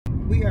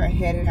we are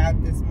headed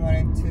out this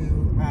morning to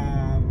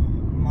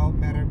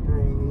Better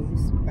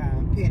Brews.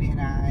 Penny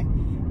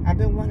and I've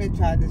been wanting to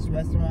try this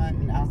restaurant,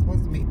 and I was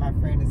supposed to meet my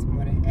friend this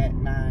morning at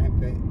 9,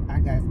 but I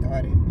got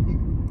started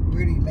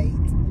really late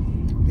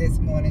this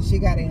morning. She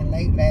got in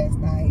late last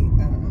night.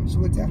 She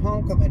went to a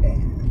homecoming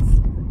dance.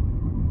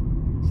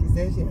 She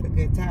said she had a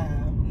good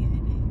time.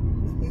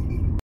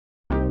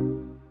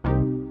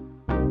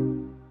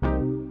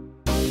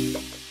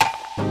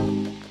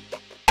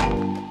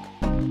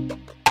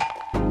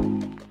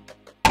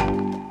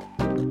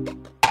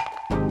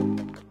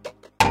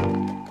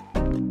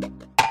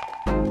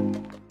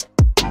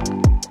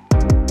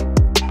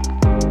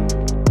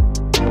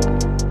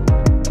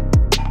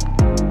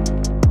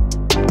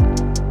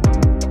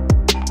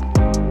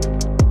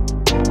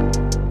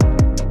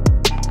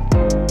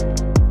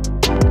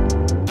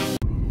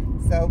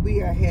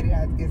 We are headed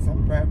out to get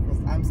some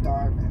breakfast. I'm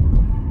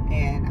starving,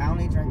 and I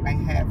only drank like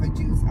half a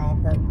juice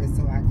on purpose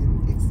so I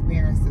can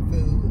experience the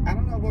food. I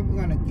don't know what we're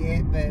gonna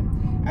get, but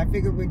I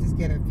figured we'd just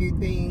get a few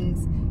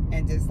things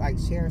and just like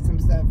share some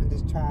stuff and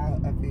just try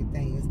a few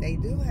things. They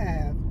do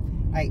have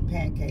like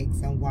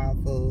pancakes and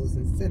waffles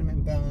and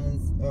cinnamon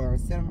buns or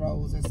cinnamon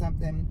rolls or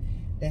something.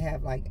 They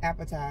have like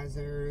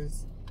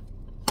appetizers,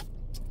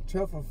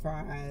 truffle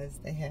fries.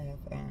 They have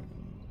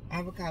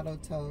avocado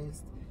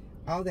toast,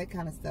 all that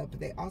kind of stuff. But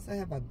they also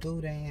have a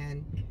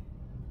boudin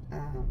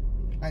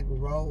like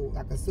roll,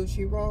 like a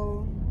sushi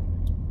roll.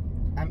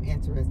 I'm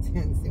interested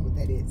in seeing what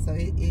that is. So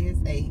it is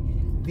a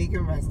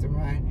vegan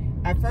restaurant.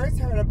 I first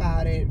heard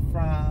about it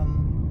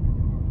from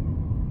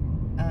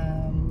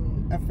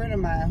a friend of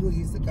mine who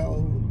used to go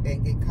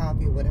and get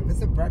coffee or whatever.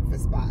 It's a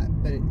breakfast spot,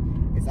 but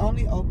it's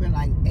only open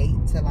like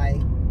 8 to like,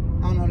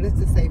 I don't know, let's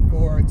just say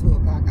 4 or 2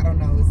 o'clock. I don't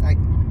know. It's like,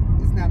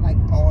 it's not like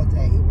all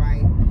day,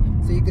 right?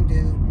 So you can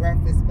do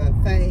breakfast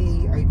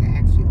buffet, or you can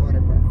actually order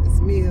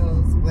breakfast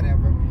meals,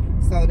 whatever.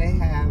 So they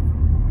have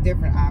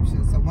different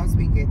options. So once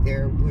we get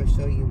there, we'll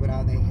show you what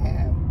all they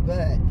have.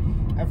 But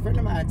a friend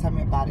of mine told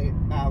me about it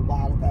a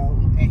while ago,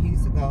 and he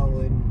used to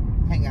go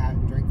and hang out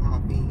and drink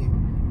coffee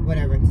and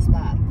whatever at the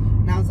spot.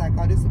 And I was like,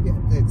 oh, this would be a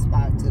good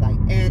spot to like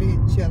edit,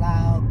 chill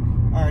out,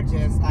 or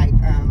just like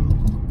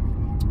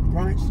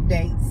brunch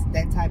dates,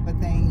 that type of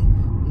thing.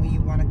 When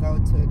you want to go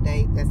to a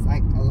date that's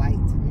like a light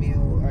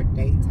meal or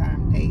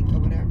daytime date or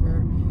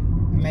whatever,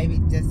 maybe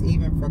just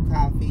even for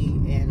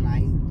coffee and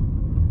like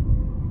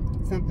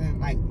something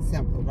like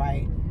simple,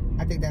 right?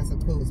 I think that's a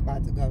cool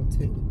spot to go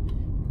to.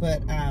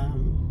 But okay,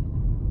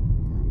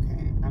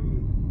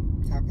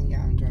 I'm talking,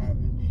 y'all, and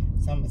driving,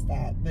 so I'm gonna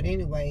stop. But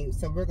anyway,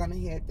 so we're gonna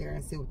head there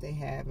and see what they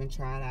have and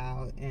try it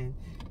out and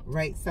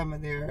rate some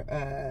of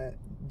their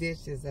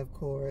dishes, of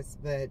course.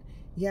 But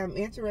yeah, I'm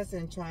interested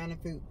in trying a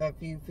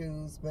few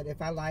foods, but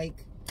if I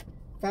like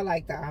the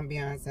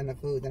ambiance and the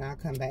food, then I'll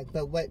come back.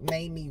 But what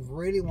made me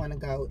really want to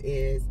go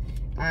is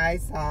I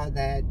saw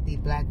that the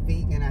Black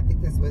Vegan, I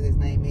think that's what his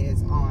name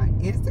is, on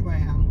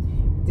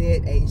Instagram,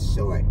 did a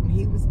short, and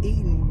he was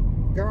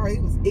eating, girl, he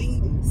was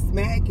eating,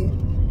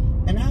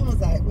 smacking, and I was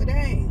like, well,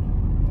 dang,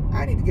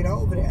 I need to get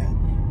over there.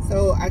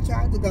 So I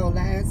tried to go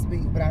last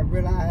week, but I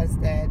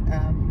realized that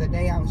the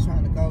day I was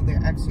trying to go,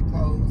 they're actually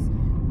closed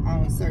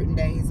on certain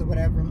days or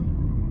whatever.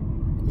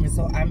 And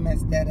so I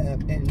messed that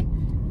up, and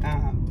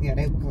yeah,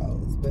 they were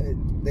closed, but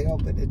they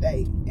opened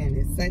today, and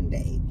it's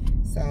Sunday.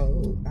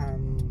 So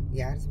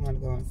yeah, I just want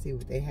to go and see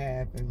what they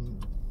have.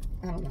 And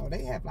I don't know,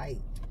 they have like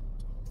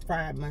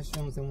fried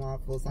mushrooms and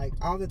waffles, like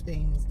all the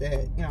things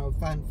that, you know,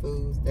 fun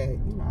foods that,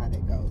 you know how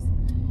that goes.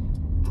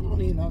 I don't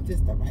even know if this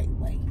is the right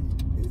way.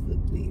 This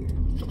looks weird.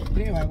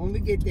 But anyway, when we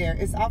get there,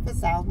 it's off of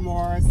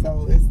Sophomore,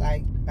 so it's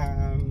like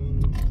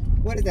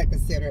what is that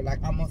considered?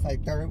 Like almost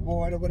like 3rd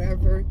Ward or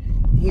whatever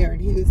here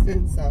in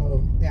Houston.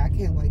 So yeah, I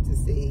can't wait to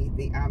see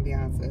the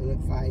ambiance it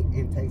looks like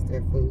and taste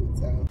their food.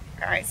 So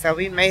all right, so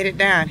we made it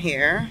down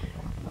here.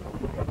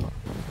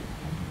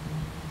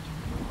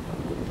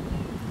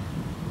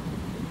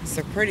 It's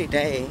a pretty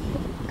day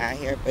out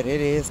here, but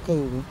it is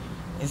cool.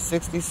 It's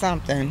 60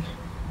 something.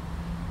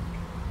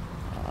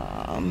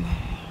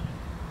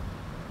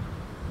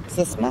 It's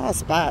a small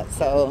spot,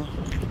 so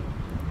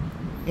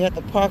you have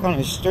to park on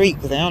the street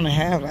because they only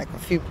have like a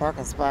few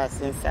parking spots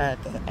inside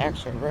the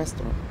actual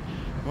restaurant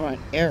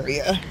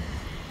area.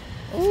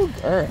 Oh,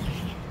 girl.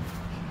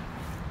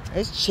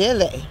 It's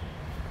chilly.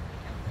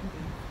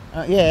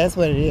 Yeah, that's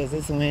what it is.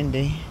 It's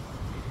windy.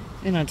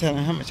 You're not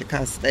telling how much it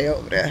costs to stay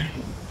over there.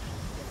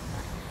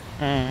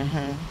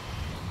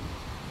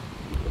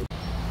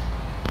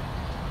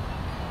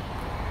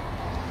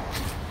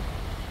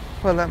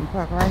 Pull up and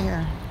park right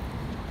here.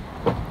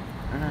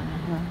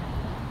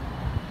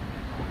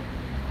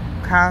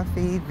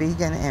 Coffee,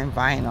 vegan, and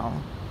vinyl.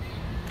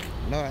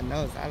 Lord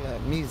knows I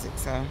love music,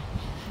 so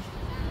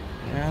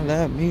yeah, I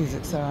love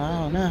music, so I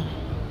don't know.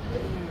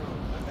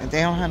 If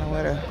they don't have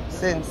nowhere to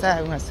sit inside,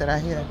 we're gonna sit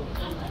out here.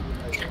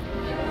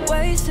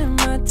 Wasting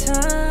my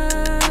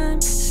time,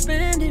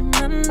 spending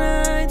my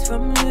nights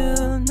from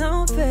you,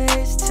 no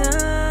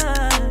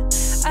FaceTime.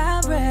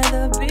 I'd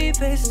rather be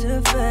face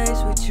to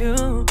face with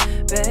you,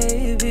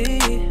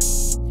 baby.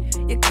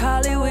 You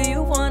call it when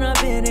you want, I've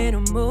been in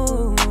a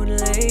mood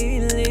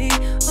lately.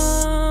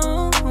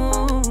 Yeah,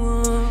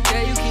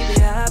 you keep it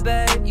high,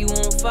 babe, you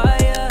on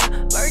fire.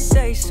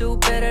 Birthday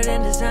suit better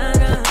than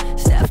designer.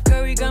 Steph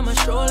Curry got my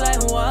stroll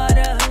like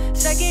water.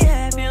 Second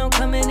half, yeah, I'm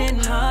coming in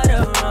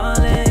harder,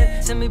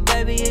 rolling. Tell me,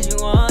 baby, is you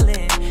all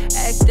in?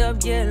 Act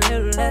up, yeah, a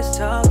little less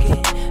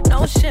talking.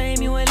 No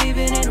shame, you ain't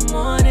leaving in the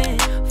morning.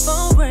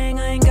 Phone ring,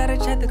 I ain't gotta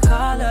check the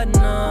caller,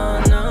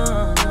 no,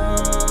 no, no.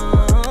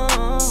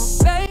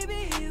 Baby,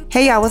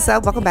 Hey y'all, what's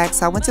up? Welcome back.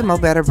 So I went to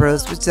Better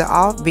Brews, which is an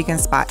all-vegan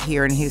spot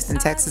here in Houston,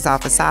 Texas,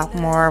 off of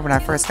Sophomore. When I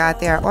first got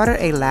there, I ordered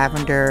a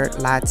lavender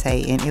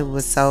latte, and it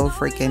was so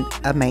freaking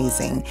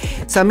amazing.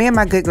 So me and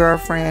my good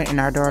girlfriend and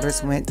our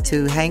daughters went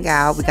to hang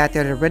out. We got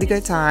there at a really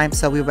good time,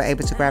 so we were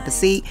able to grab a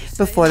seat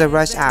before the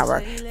rush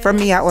hour. For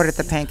me, I ordered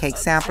the pancake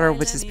sampler,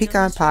 which is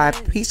pecan pie,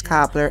 peach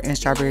cobbler, and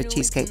strawberry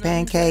cheesecake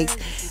pancakes.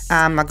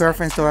 My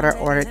girlfriend's daughter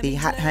ordered the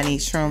hot honey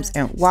shrooms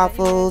and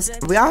waffles.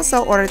 We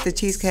also ordered the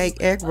cheesecake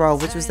egg roll,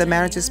 which was the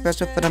manager's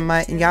special for the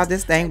month, and y'all,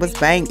 this thing was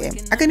banging.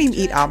 I couldn't even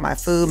eat all my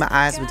food. My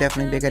eyes were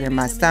definitely bigger than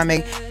my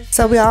stomach.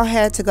 So we all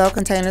had to-go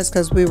containers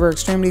because we were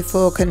extremely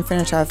full, couldn't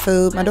finish our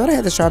food. My daughter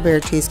had the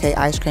strawberry cheesecake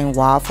ice cream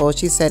waffle.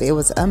 She said it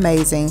was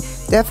amazing.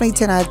 Definitely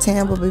 10 out of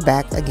 10. We'll be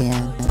back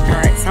again.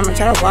 Alright, so I'm gonna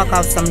try to walk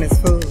off some of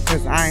this food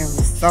because I am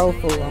so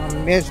full.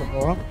 I'm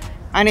miserable.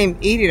 I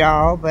didn't eat it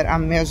all, but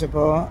I'm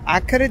miserable.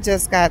 I could have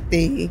just got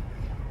the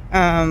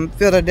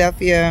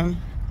Philadelphia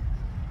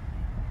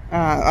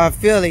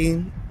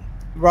Philly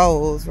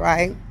rolls,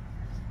 right?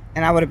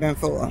 And I would have been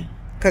full.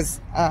 Because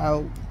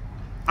I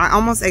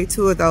almost ate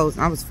 2 of those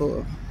and I was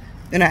full.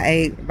 Then I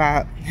ate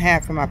about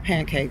half of my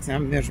pancakes and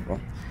I'm miserable.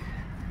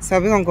 So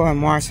we're going to go in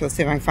Marshall,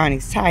 see if I can find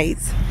these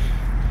tights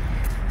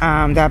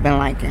that I've been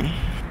liking.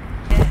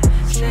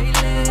 say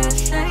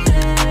less, say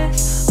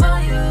less.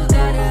 All you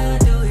gotta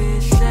do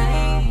is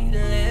say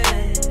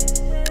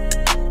less.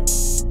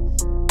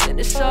 And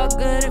it's all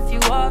good if you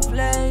off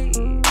late.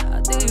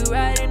 I'll do you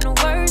right in the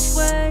worst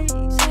ways.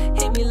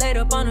 Hit me late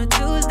up on a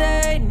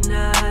Tuesday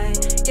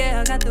night.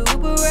 Yeah, I got the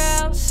Uber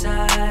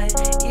outside.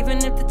 Even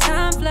if the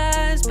time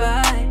flies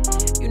by,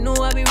 you know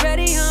I'll be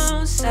ready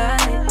on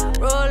site.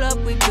 Roll up,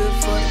 we good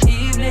for the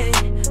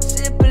evening.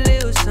 Sip a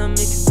little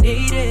something if you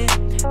need it.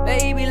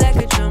 Baby, like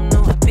a drum,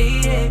 no, I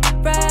beat it.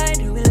 Right,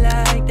 do it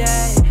like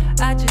that.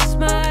 I just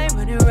might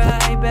run it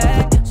right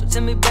back. So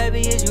tell me,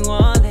 baby, is you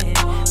all in?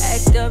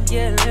 Act up,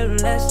 yeah, a little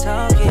less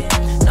talking.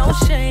 No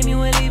shame,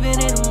 you ain't leaving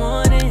in the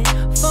morning.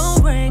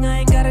 Phone ring, I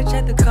ain't gotta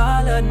check the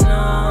caller,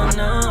 no,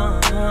 no,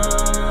 no.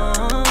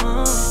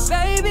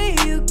 Baby,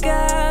 you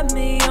got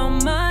me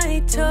on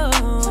my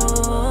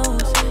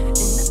toes,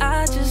 and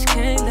I just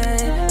can't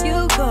let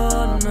you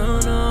go, no,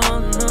 no,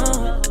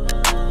 no.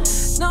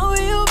 Know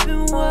you've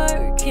been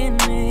working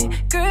me,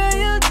 girl,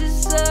 you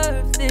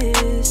deserve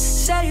this.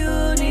 Say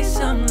you need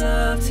some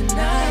love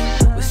tonight.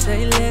 Well,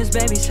 say less,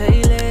 baby,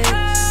 say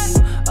less.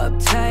 You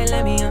uptight,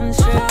 let me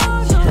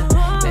unstress.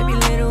 Yeah. Maybe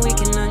later we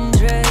can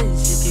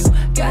undress. If you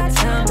got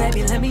time,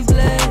 baby, let me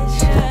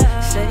bless. Yeah.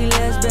 Say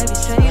less, baby,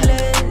 say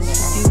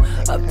less. If you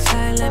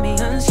uptight, let me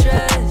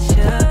unstress.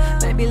 Yeah.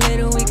 Maybe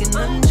later we can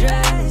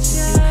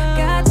undress. If you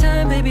got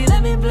time, baby,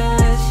 let me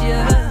bless.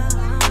 Yeah.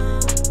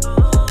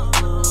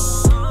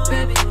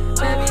 Baby,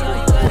 baby, all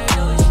you gotta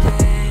do is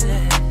say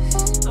less.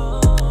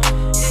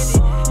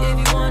 If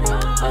you want it,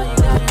 all you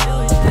gotta do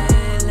is say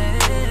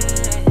less.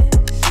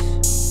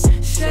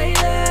 Say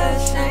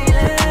less,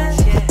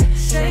 yeah.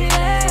 Say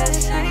less,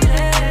 say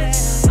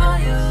less. All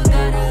you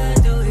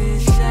gotta do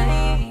is say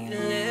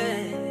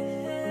less.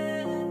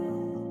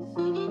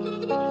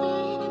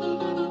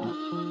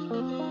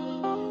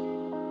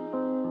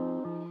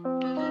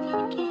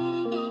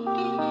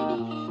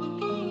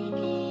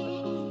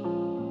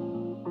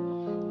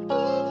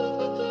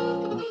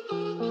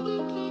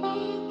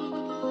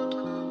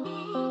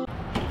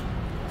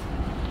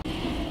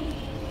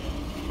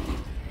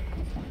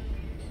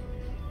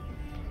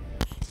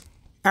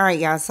 All right,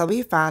 y'all, so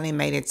we finally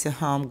made it to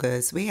Home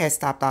Goods. We had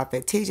stopped off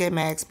at TJ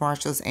Maxx,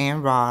 Marshalls,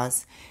 and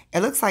Ross.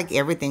 It looks like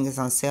everything is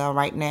on sale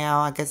right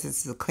now. I guess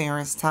it's the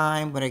clearance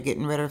time where they're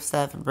getting rid of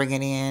stuff and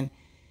bringing in,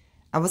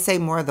 I would say,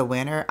 more of the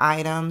winter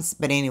items.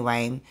 But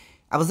anyway,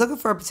 I was looking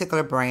for a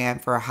particular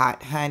brand for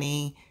hot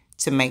honey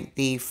to make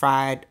the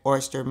fried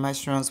oyster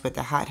mushrooms with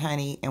the hot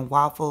honey and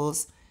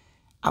waffles.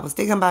 I was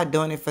thinking about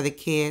doing it for the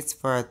kids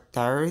for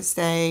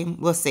Thursday.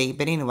 We'll see.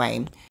 But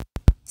anyway,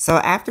 so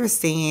after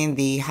seeing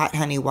the hot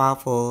honey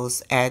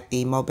waffles at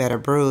the Better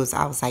Brews,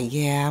 I was like,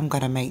 yeah, I'm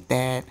going to make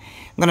that.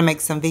 I'm going to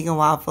make some vegan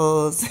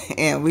waffles,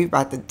 and we're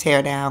about to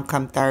tear down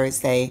come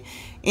Thursday.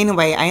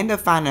 Anyway, I ended up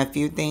finding a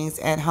few things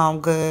at Home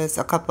Goods,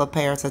 a couple of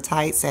pairs of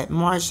tights at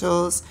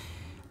Marshalls.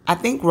 I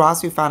think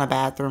Ross, we found a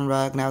bathroom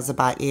rug, and that was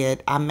about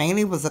it. I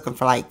mainly was looking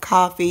for like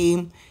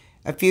coffee,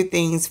 a few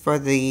things for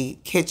the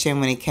kitchen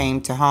when it came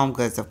to Home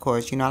Goods, of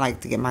course. You know, I like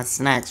to get my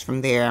snacks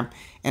from there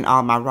and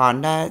all my raw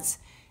nuts.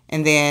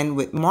 And then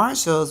with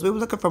Marshalls, we were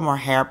looking for more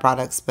hair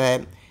products,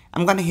 but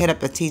I'm going to hit up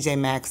the TJ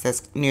Maxx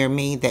that's near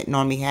me that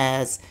normally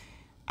has,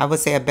 I would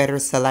say, a better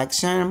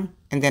selection.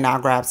 And then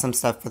I'll grab some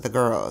stuff for the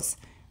girls.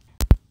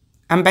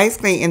 I'm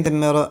basically in the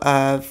middle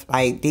of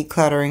like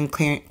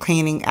decluttering,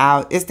 cleaning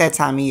out. It's that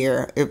time of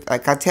year.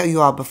 Like I tell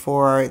you all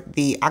before,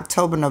 the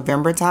October,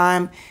 November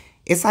time,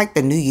 it's like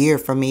the new year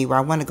for me where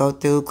I want to go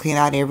through, clean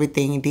out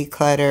everything,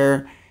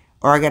 declutter,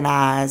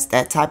 organize,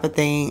 that type of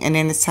thing. And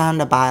then it's time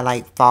to buy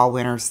like fall,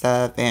 winter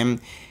stuff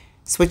and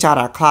switch out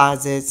our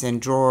closets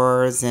and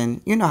drawers, and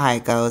you know how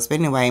it goes. But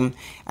anyway,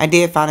 I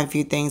did find a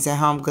few things at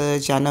Home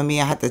Goods. Y'all know me,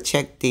 I had to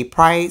check the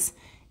price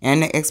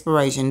and the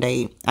expiration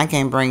date. I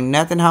can't bring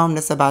nothing home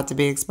that's about to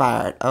be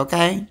expired,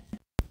 okay?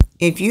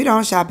 If you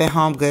don't shop at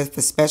Home Goods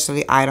for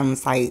specialty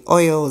items like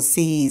oils,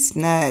 seeds,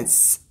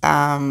 nuts,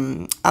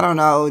 I don't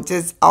know,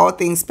 just all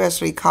things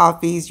specialty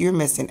coffees, you're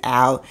missing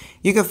out.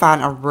 You can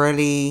find a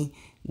really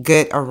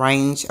good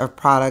range of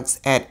products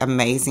at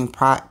amazing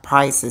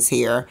prices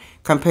here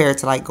compared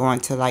to like going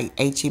to like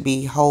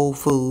H-E-B, Whole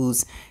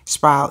Foods,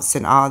 Sprouts,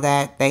 and all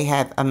that. They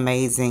have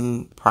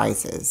amazing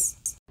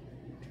prices.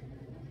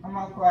 Come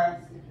on, class.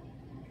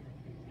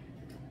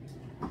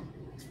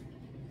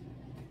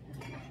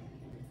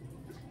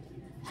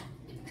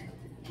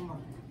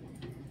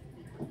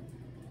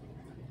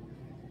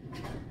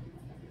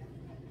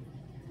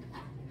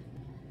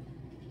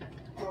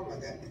 Oh my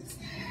goodness.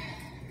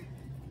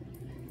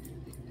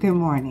 Good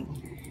morning.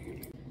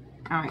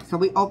 All right, so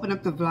we open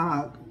up the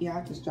vlog. Yeah,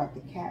 I just dropped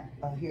the cap.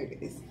 Oh, here it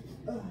is.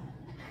 Ugh.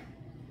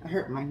 I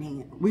hurt my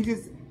knee. We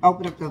just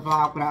opened up the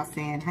vlog without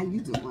saying how you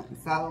doing.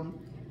 So,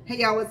 hey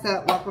y'all, what's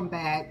up? Welcome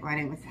back. My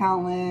name is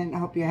Helen. I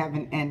hope you're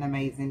having an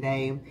amazing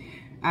day.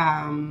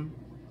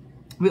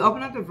 We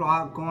opened up the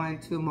vlog going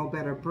to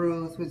Better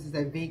Brews, which is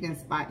a vegan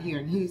spot here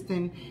in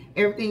Houston.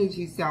 Everything that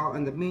you saw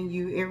on the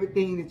menu,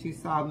 everything that you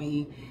saw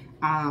me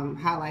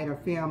highlight or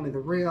film in the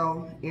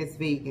reel is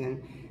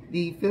vegan.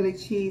 The Philly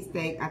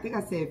cheesesteak, I think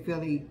I said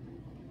Philly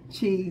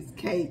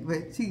cheesecake,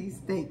 but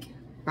cheesesteak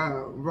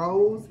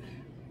rolls,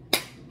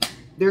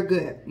 they're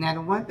good. Now,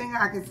 the one thing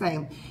I can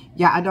say,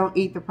 yeah, I don't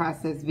eat the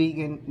processed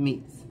vegan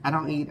meats. I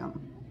don't eat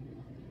them.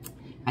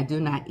 I do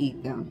not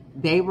eat them.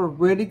 They were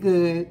really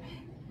good,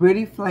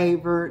 really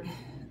flavored,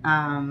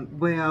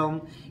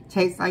 well,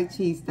 tastes like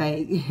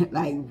cheesesteak,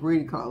 like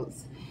really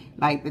close.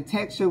 Like the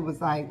texture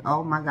was like,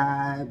 oh my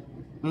God.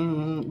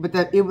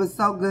 But it was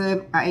so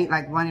good. I ate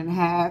like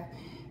 1.5.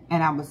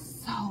 And I was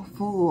so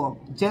full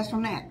just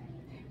from that.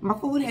 My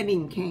food hadn't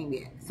even came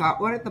yet. So I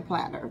ordered the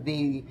platter,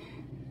 the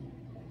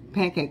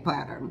pancake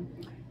platter.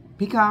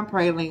 Pecan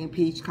praline,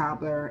 peach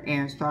cobbler,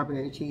 and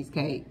strawberry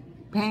cheesecake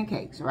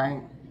pancakes,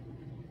 right?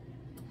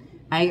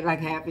 I ate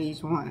like half of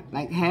each one.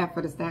 Like half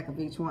of the stack of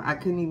each one. I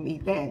couldn't even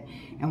eat that.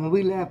 And when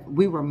we left,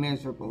 we were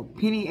miserable.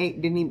 Penny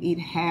didn't even eat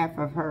half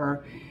of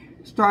her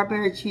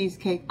strawberry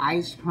cheesecake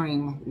ice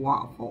cream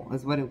waffle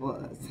is what it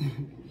was.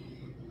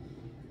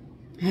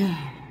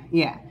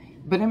 Yeah.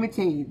 But let me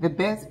tell you, the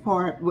best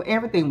part, well,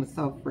 everything was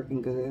so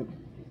freaking good.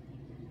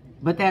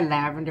 But that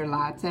lavender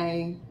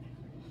latte,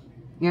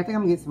 yeah, I think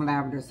I'm gonna get some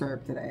lavender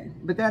syrup today.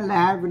 But that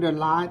lavender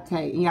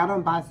latte, y'all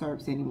don't buy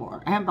syrups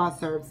anymore. I haven't bought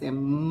syrups in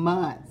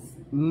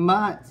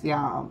months,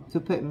 y'all,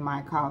 to put in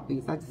my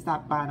coffees. I just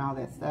stopped buying all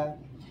that stuff.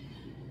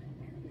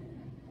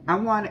 I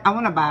want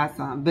to buy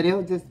some, but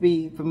it'll just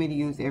be for me to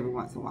use every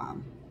once in a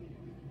while.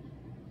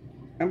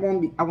 I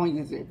won't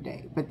use it every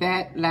day. But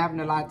that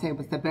lavender latte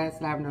was the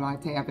best lavender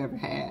latte I've ever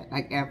had,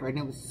 like ever. And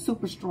it was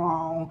super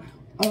strong,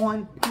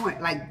 on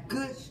point, like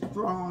good,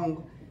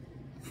 strong,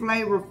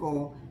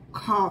 flavorful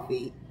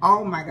coffee.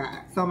 Oh my God.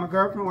 So my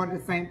girlfriend ordered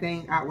the same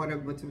thing I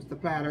ordered, which was the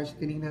platter. She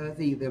didn't eat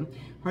hers either.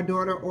 Her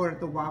daughter ordered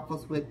the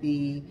waffles with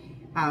the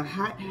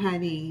hot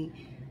honey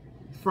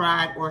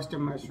fried oyster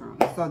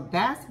mushrooms. So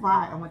that's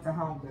why I went to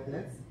Home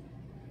Goods.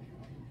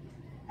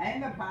 I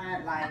ended up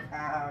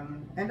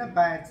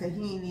buying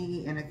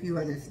tahini and a few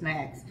other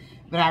snacks,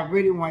 but I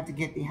really wanted to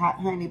get the hot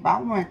honey, but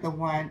I wanted the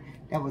one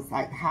that was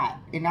like hot.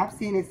 And I've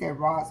seen this at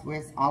Ross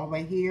West all the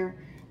way here,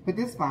 but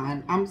this is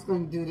fine. I'm just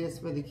going to do this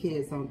for the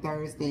kids on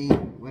Thursday,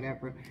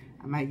 whatever.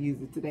 I might use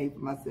it today for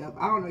myself.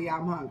 I don't know, y'all,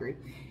 I'm hungry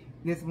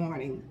this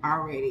morning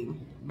already,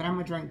 but I'm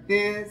going to drink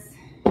this.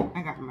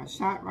 I got my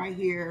shot right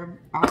here.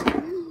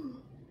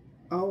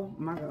 Oh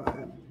my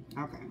God.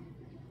 Okay.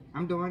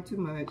 I'm doing too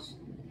much.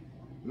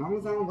 As long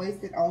as I don't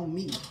waste it on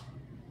me.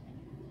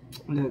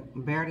 Look,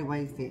 barely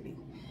wasted it.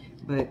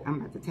 But I'm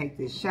about to take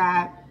this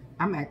shot.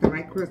 I'm acting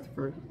like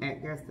Christopher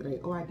acted yesterday.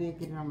 Oh, I did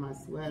get it on my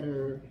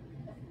sweater.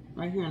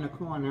 Right here in the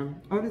corner.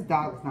 Oh, this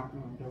dog is not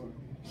going to do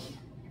it.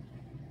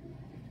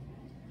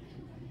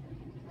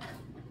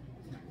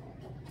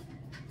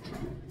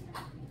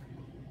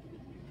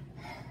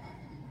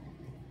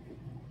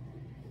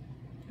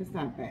 It's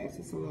not bad. It's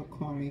just a little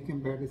corner. You can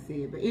barely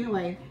see it. But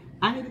anyway,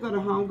 I need to go to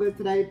Home Goods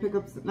today, pick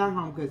up, not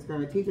Home Goods, girl,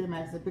 TJ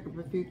Maxx, to pick up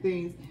a few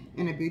things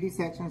in the beauty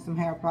section, some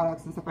hair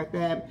products and stuff like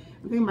that.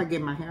 I'm thinking about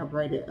getting my hair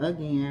braided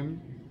again.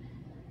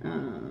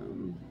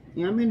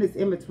 You know, I'm in this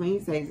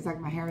in-between stage. It's like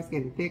my hair is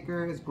getting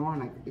thicker. It's growing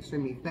like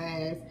extremely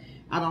fast.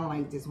 I don't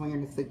like just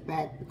wearing the slick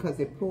back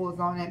because it pulls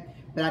on it,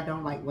 but I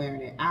don't like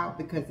wearing it out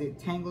because it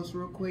tangles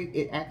real quick.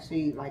 It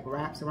actually like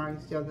wraps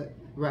around each other,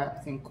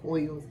 wraps and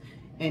coils,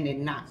 and it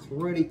knots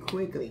really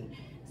quickly.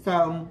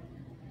 So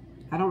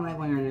I don't like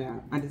wearing it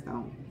out. I just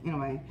don't.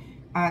 Anyway,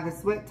 the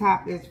sweat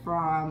top is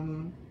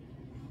from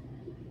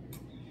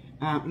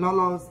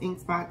Lolo's Ink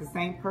Spot, the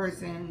same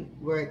person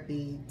where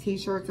the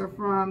t-shirts are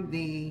from.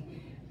 The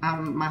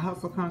my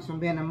hustle comes from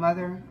being a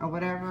mother or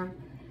whatever.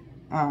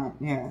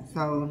 Yeah,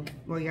 so,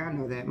 well, y'all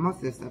know that. Most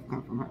of this stuff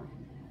comes from her.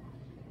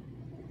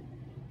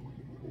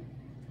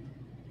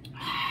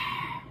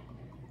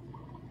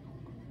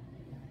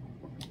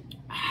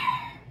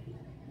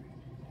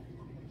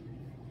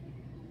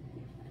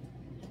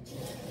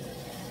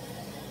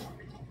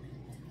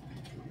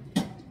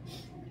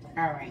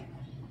 All right.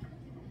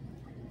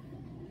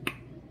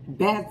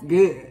 That's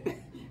good.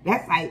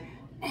 That's like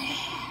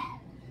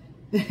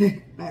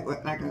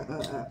like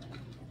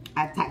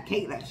a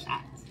tequila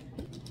shot.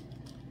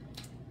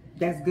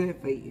 That's good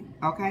for you.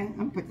 Okay, I'm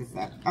gonna put this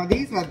up. Oh,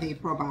 these are the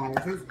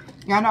probiotics.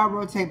 Y'all know I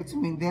rotate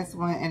between this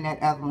one and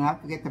that other one. I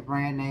forget the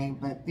brand name,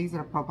 but these are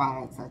the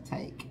probiotics I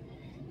take.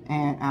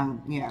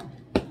 And yeah,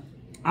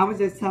 I was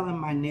just telling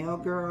my nail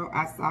girl,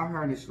 I saw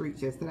her in the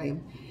streets yesterday,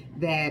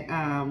 that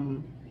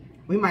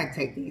we might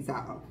take these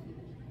off.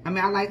 I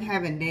mean, I like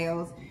having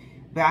nails,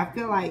 but I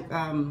feel like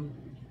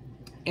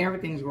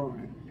everything's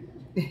growing.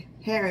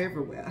 Hair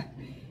everywhere.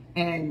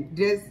 And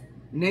just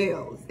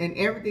nails. And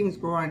everything's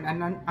growing.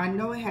 And I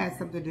know it has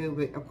something to do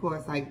with, of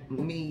course, like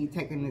me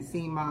taking the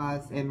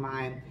CMOS and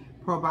my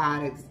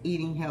probiotics,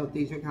 eating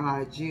healthy, drinking a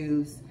lot of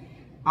juice.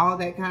 All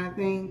that kind of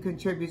thing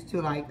contributes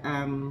to like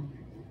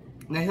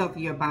the health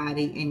of your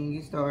body, and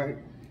you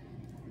start,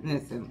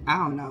 listen, I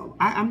don't know.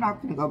 I'm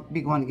not going to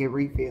be going to get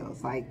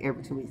refills like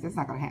every 2 weeks. That's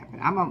not going to happen.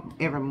 I'm a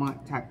every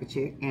month type of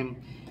chick, and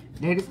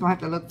they're just going to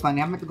have to look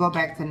funny. I'm going to go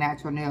back to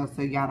natural nails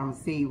so y'all don't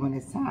see when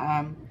it's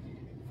time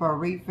for a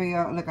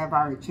refill. Look, I've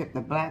already chipped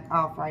the black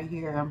off right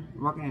here. I'm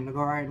working in the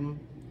garden.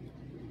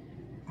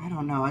 I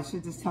don't know. I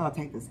should just tell her to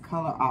take this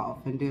color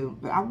off and do,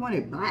 but I want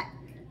it black.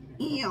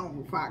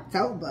 Ew, for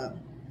October.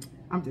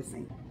 I'm just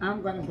saying.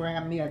 I'm going to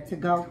grab me a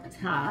to-go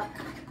top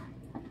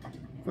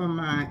for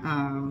my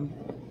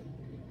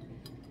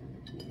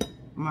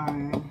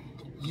my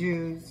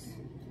juice,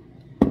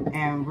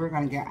 and we're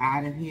gonna get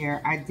out of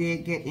here. I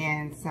did get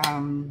in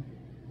some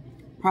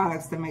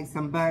products to make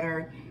some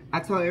butter. I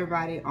told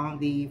everybody on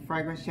the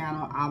fragrance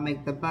channel I'll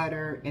make the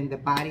butter and the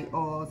body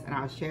oils, and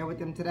I'll share with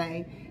them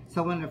today.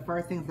 So one of the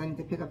first things I need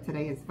to pick up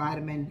today is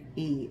vitamin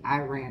E. I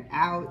ran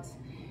out,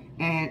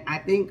 and I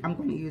think I'm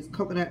going to use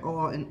coconut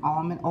oil and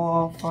almond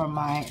oil for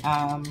my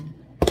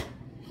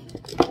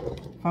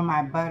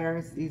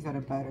butters. These are the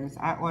butters.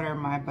 I order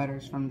my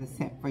butters from the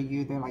Scent For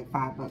You. They're like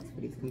 $5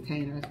 for these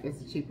containers. It's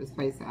the cheapest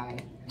place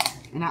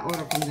and I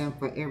order from them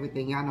for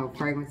everything. Y'all know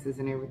fragrances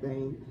and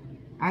everything.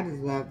 I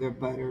just love their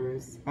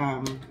butters.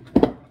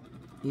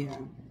 Yeah,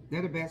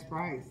 they're the best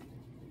price.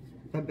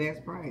 The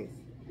best price.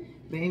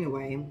 But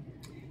anyway,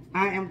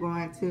 I am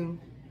going to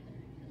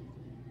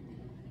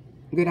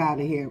get out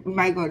of here. We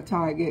might go to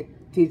Target,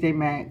 TJ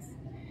Maxx,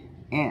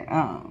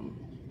 and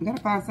we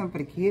gotta find something for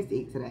the kids to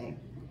eat today.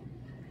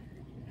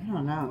 I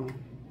don't know.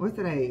 What's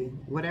today?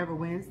 Whatever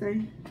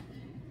Wednesday?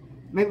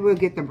 Maybe we'll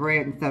get the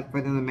bread and stuff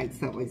for them to make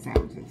Subway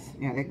sandwiches.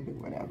 Yeah, they can do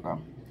whatever.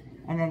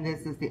 And then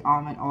this is the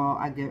almond oil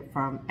I get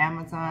from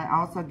Amazon. I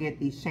also get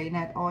the shea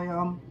nut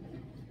oil.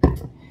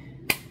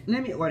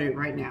 Let me order it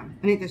right now.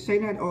 I need the shea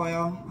nut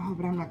oil. Oh,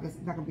 but I'm not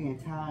gonna be in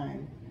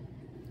time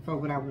for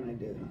what I want to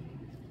do.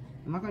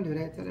 Am I gonna do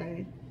that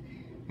today?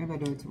 Maybe I'll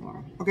do it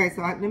tomorrow. Okay,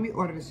 so let me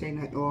order the shea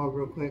nut oil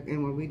real quick.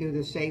 And when we do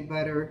the shea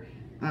butter,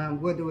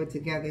 we'll do it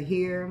together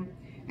here.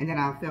 And then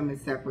I'll film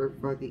it separate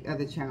for the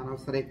other channel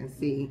so they can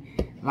see,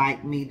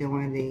 like, me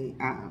doing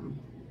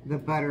the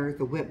butters,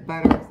 the whipped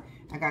butters.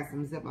 I got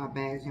some Ziploc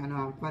bags. Y'all know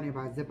I'm funny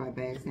about Ziploc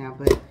bags now,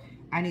 but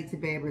I need to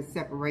be able to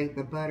separate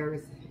the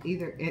butters.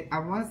 I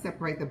want to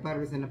separate the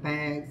butters in the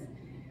bags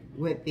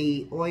with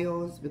the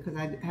oils because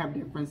I have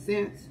different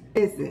scents.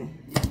 Listen,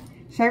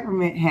 Shaper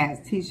Mint has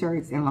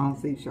t-shirts and long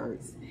sleeve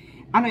shirts.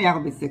 I know y'all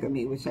gonna be sick of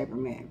me with Shaper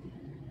Mint.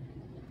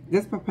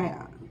 Just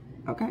prepare.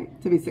 Okay,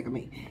 to be sick of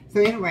me.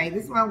 So anyway,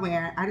 this is what I'm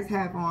wearing. I just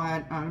have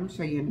on, let me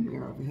show you in the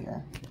mirror over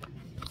here.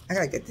 I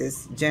gotta get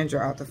this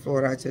ginger off the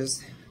floor that I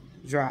just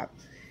dropped.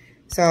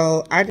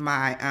 So I did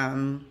my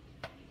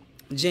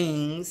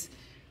jeans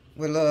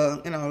with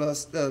little, you know,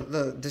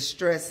 little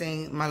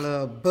distressing, my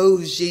little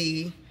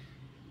bougie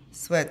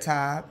sweat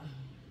top.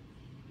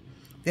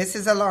 This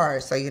is a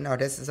large, so you know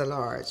this is a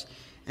large.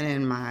 And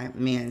then my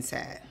men's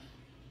hat.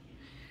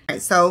 All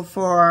right, so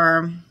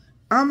for,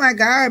 oh my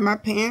God, my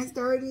pants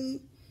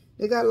dirty.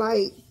 They got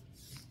like,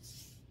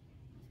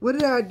 what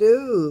did I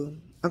do?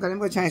 Okay, I'm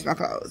gonna change my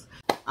clothes.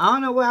 I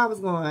don't know where I was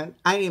going.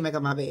 I didn't even make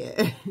up my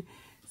bed.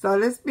 So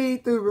let's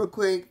speed through real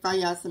quick,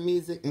 find y'all some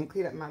music, and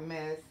clean up my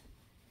mess.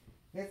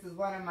 This is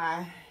one of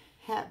my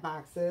hat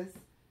boxes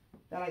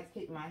that I like to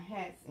keep my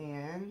hats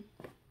in.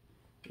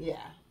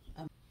 Yeah.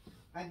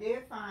 I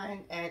did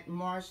find at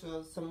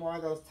Marshall's some more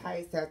of those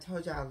tights that I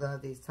told you I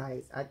love these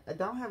tights. I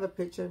don't have a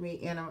picture of me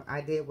in them.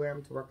 I did wear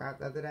them to work out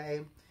the other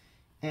day.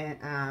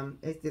 And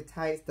it's the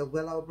tights, the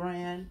Willow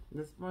brand,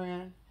 this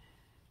brand.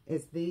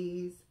 It's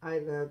these. I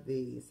love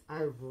these.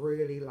 I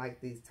really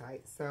like these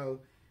tights. So,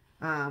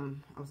 I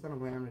was going to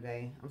wear them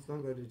today. I was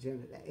going to go to the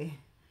gym today.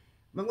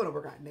 I'm going to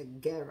work out in the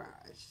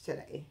garage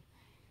today.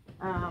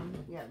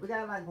 Yeah, we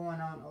got a lot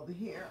going on over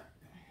here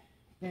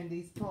in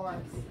these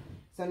parts.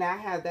 So now I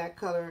have that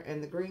color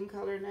and the green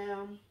color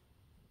now.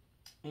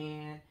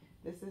 And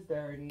this is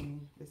dirty.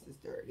 This is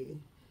dirty.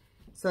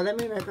 So let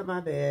me make up my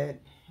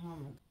bed. Oh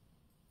my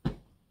God.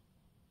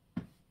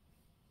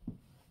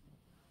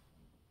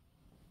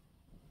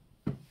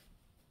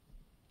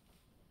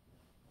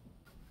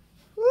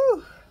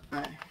 Whew.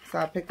 Right. So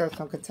I picked up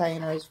some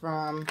containers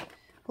from,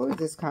 who did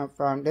this come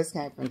from? This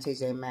came from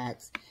TJ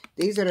Maxx.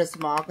 These are the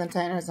small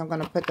containers I'm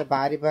going to put the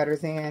body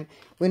butters in.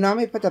 We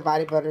normally put the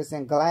body butters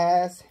in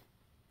glass,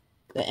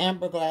 the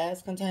amber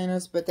glass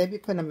containers, but they be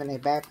putting them in their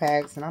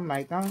backpacks. And I'm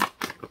like,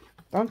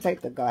 don't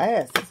take the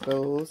glass to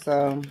school.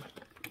 So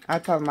I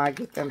told them I'd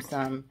get them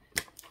some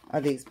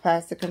of these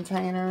plastic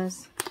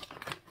containers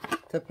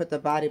to put the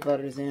body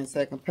butters in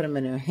so I can put them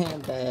in their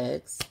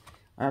handbags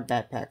or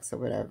backpacks or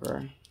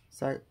whatever.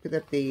 So I picked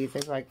up these.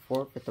 They're like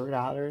 $4 for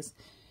 $3.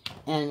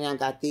 And then I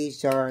got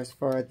these jars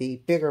for the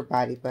bigger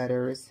body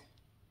butters.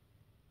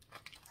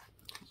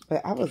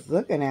 But I was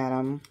looking at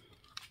them.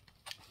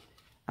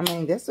 I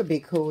mean, this would be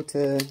cool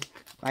to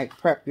like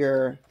prep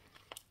your...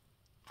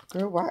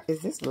 Girl, why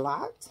is this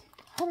locked?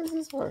 How does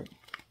this work?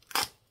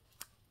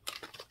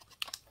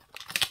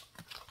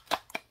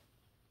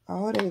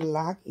 Oh, they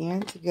lock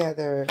in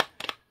together.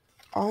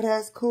 Oh,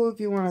 that's cool if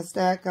you want to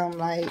stack them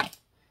like...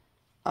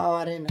 Oh,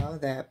 I didn't know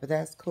that, but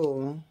that's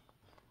cool.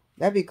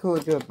 That'd be cool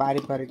to do a body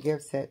butter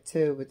gift set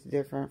too with the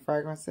different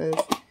fragrances.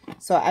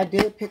 So I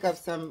did pick up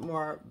some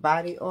more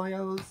body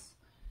oils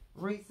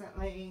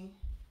recently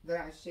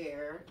that I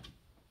shared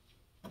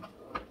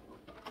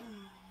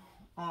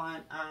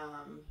on,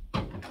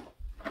 hold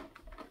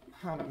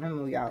on, let me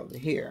move y'all over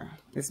here.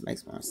 This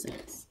makes more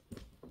sense.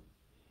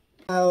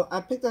 So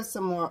I picked up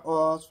some more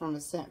oils from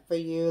the Scent For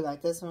You.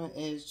 Like this one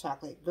is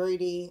Chocolate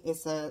Greedy.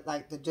 It's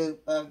like the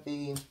dupe of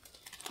the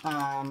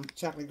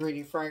Chocolate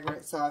Greedy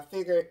fragrance. So I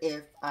figured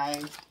if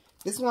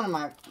this is one of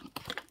my,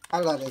 I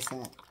love this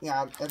scent.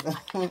 Yeah,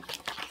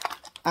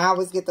 I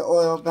always get the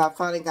oil, but I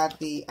finally got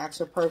the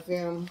actual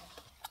perfume.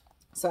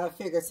 So I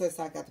figured since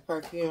I got the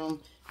perfume,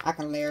 I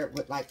can layer it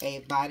with like a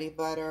body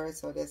butter.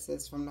 So this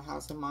is from the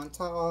House of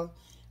Montal.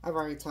 I've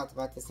already talked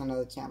about this on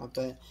another channel,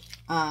 but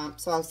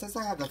so since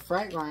I have the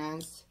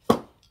fragrance,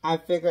 I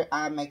figured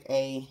I'd make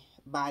a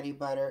body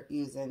butter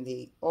using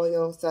the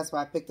oil. So that's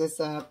why I picked this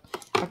up.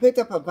 I picked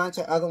up a bunch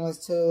of other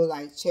ones too,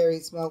 like Cherry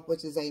Smoke,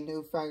 which is a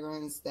new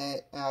fragrance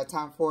that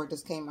Tom Ford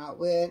just came out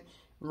with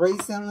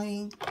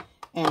recently.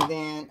 And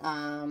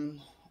then,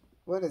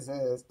 what is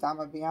this?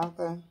 Dama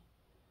Bianca?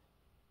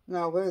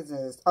 No, what is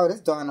this? Oh,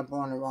 this Dawn of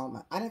Born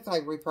Aroma. I didn't feel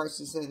like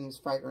repurchasing this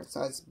fragrance,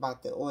 so I just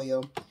bought the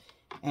oil.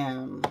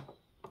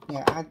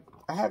 Yeah,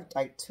 I have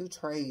like 2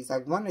 trays.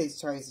 Like one of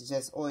these trays is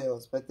just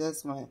oils, but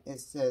this one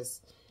is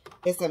just...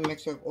 It's a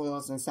mixture of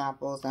oils and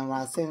samples. And when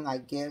I send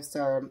like gifts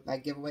or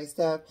like giveaway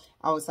stuff,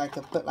 I always like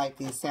to put like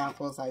these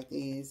samples, like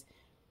these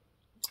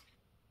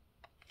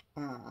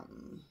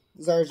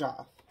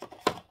Zerjoff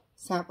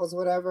samples,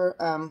 whatever.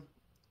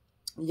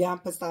 Yum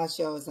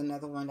Pistachio is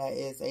another one that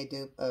is a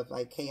dupe of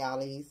like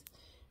Kayali's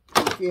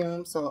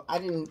perfume. So I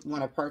didn't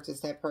want to purchase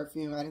that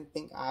perfume. I didn't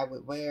think I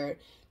would wear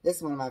it. This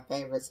is one of my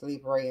favorites,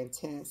 Libre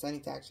Intense. I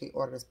need to actually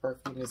order this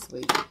perfume this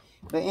week.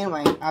 But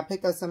anyway, I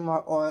picked up some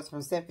more oils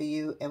from Scent For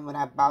You. And when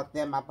I bought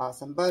them, I bought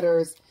some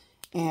butters.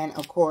 And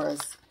of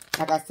course,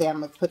 like I said, I'm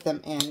going to put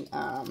them in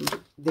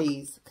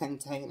these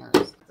containers.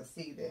 To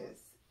see this.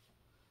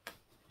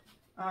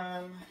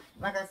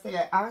 Like I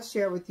said, I'll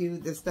share with you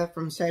the stuff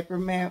from Shaper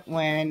Mint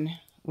when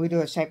we do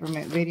a Shaper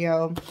Mint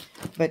video.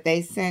 But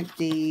they sent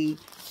the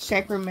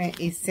Shaper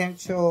Mint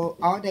Essential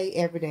All Day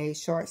Everyday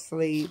Short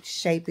Sleeve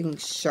Shaping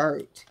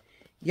Shirt.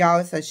 Y'all,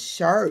 it's a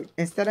shirt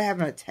instead of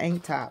having a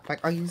tank top.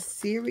 Like, are you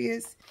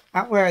serious?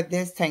 I wear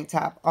this tank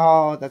top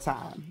all the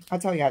time. I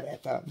tell y'all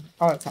that though,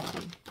 all the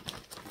time.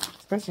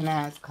 Especially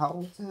now it's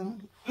cold too.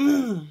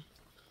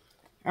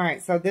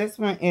 Alright, so this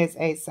one is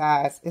a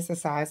size, it's a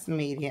size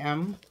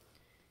medium.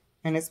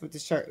 And that's what the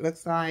shirt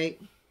looks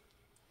like.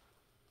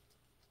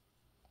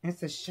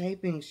 It's a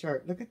shaping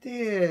shirt. Look at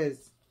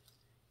this.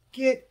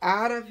 Get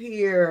out of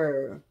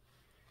here.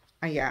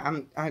 Yeah,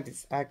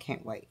 I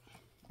can't wait.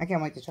 I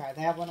can't wait to try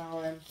that one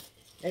on.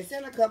 They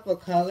sent a couple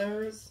of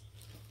colors.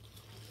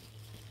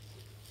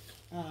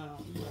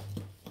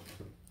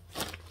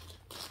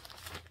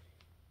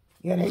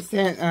 Yeah, they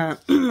sent,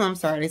 I'm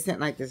sorry, they sent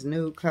like this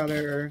new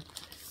color.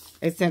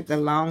 They sent the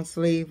long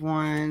sleeve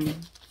one.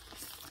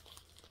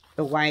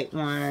 The white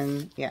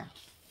one. Yeah.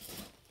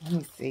 Let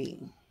me see.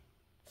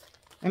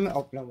 Let me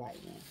open the white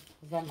one.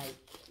 Because I might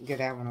get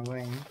that one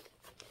away.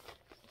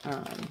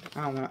 I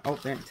don't want to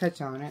open it,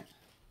 touch on it.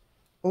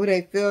 Oh,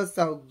 they feel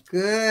so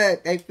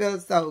good. They feel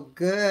so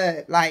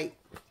good. Like,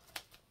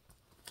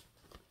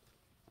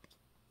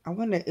 I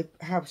wonder if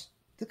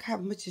look how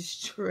much is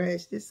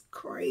stretched. It's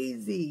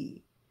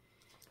crazy.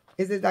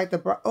 Is it like the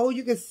bra? Oh,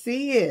 you can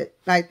see it.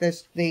 Like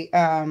this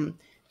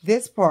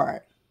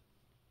part.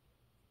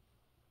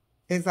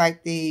 It's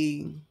like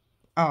the,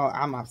 oh,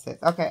 I'm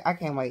obsessed. Okay, I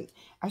can't wait.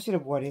 I should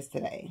have wore this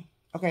today.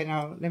 Okay,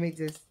 no, let me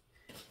just,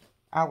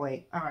 I'll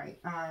wait. All right.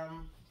 I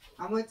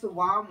went to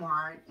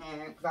Walmart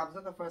and because I was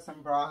looking for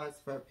some bras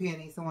for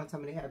pennies. Someone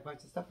told me they had a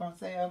bunch of stuff on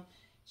sale.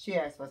 She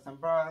asked for some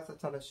bras. I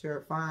told her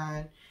sure,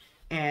 fine.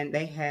 And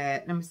they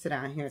had, let me sit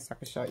down here so I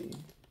can show you.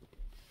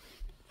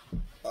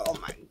 Oh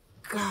my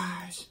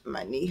gosh,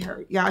 my knee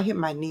hurt. Y'all hit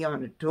my knee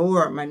on the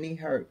door. My knee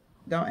hurt.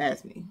 Don't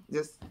ask me.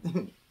 Just,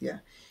 yeah.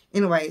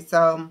 Anyway,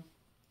 so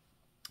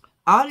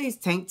all these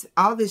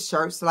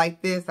shirts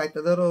like this, like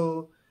the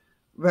little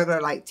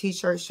regular like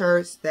t-shirt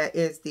shirts, that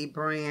is the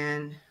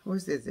brand, what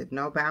is it?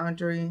 No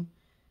Boundary.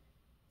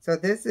 So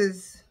this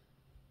is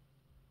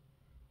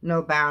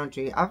No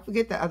Boundary. I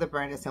forget the other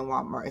brand that's in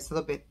Walmart. It's a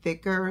little bit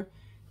thicker.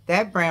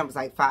 That brand was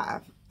like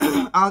 $5.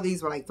 All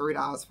these were like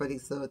 $3 for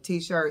these little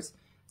t-shirts.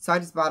 So I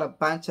just bought a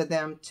bunch of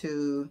them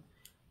to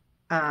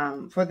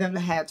for them to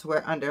have to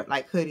wear under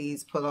like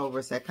hoodies,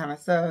 pullovers, that kind of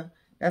stuff.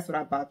 That's what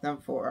I bought them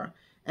for.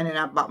 And then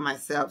I bought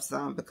myself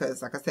some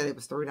because, like I said, it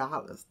was $3.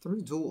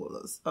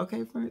 $3.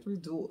 Okay, friend,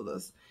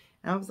 $3.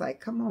 And I was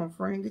like, come on,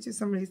 friend, get you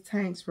some of these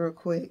tanks real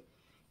quick.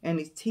 And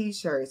these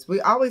t-shirts.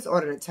 We always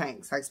order the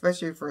tanks, like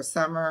especially for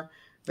summer,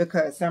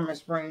 because summer,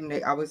 spring,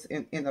 they always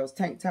in those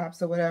tank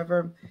tops or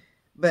whatever.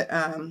 But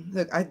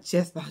look, I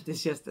just bought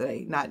this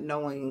yesterday, not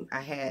knowing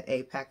I had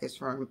a package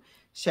from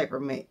Shaper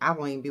Mint. I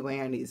won't even be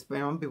wearing these, but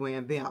I'm going to be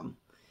wearing them.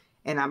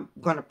 And I'm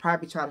going to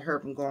probably try to hurry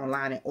up and go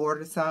online and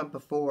order some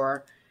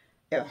before.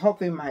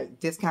 Hopefully my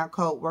discount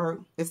code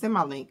works. It's in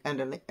my link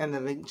under the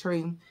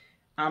Linktree.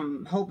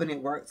 I'm hoping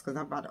it works because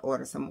I'm about to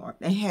order some more.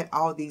 They had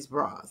all these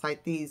bras,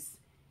 like these,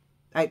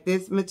 like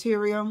this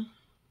material,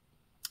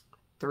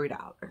 $3.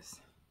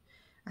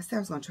 I said I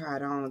was going to try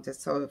it on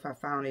just so if I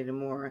found any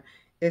more.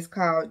 It's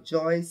called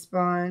Joy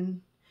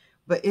Spun,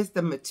 but it's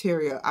the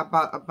material. I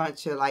bought a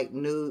bunch of like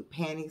nude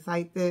panties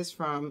like this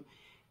from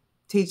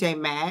TJ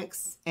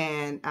Maxx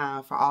and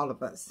for all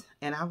of us.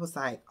 And I was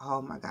like,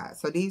 oh my God.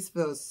 So these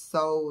feel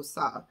so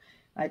soft.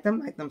 Like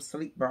them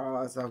sleep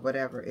bras or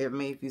whatever. It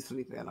may if you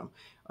sleep in them.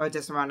 Or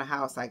just around the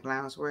house like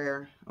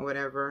loungewear or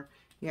whatever.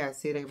 Yeah,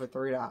 see they were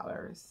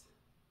 $3.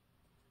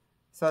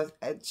 So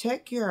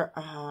check your,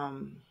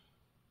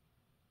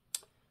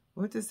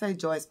 what to say,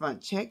 Joy Spun?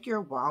 Check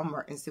your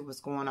Walmart and see what's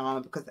going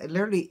on. Because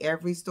literally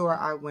every store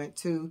I went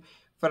to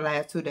for the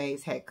last 2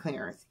 days had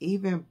clearance.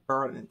 Even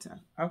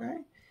Burlington. Okay.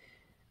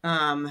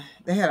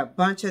 They had a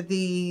bunch of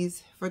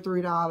these for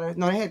 $3.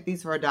 No, they had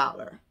these for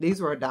 $1.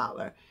 These were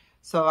 $1.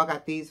 So I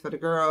got these for the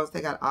girls.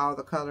 They got all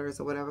the colors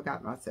or whatever.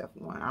 Got myself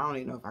one. I don't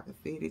even know if I can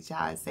fit it,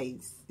 child.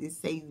 It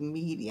says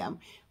medium,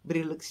 but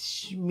it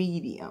looks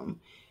medium.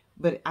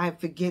 But I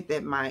forget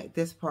that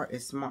this part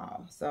is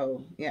small.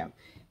 So yeah.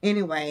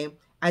 Anyway,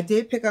 I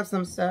did pick up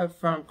some stuff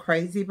from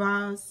Crazy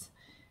Boss.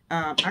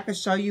 I can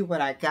show you what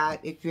I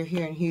got. If you're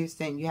here in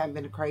Houston, you haven't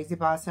been to Crazy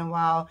Boss in a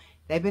while.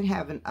 They've been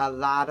having a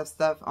lot of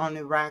stuff on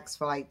the racks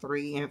for like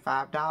 $3 and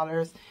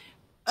 $5.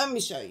 Let me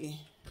show you.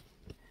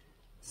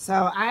 So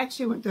I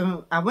actually went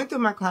through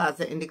my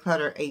closet and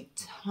decluttered a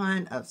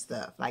ton of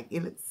stuff. Like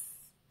it looks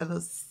a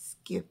little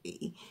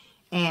skippy.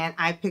 And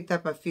I picked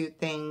up a few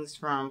things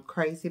from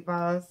Crazy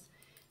Boss.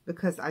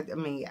 Because, I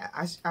mean,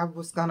 I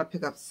was going to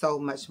pick up so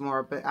much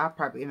more, but I'll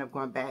probably end up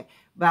going back.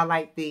 But I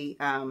like the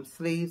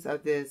sleeves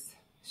of this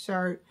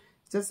shirt.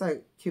 Just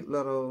a cute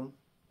little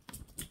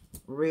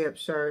rib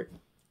shirt.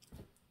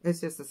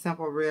 It's just a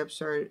simple rib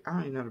shirt. I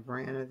don't even know the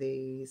brand of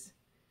these.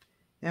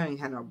 They don't even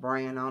have no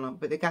brand on them.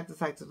 But they got this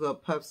like this little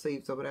puff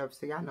sleeves or whatever.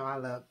 So y'all know I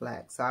love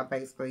black. So I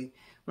basically,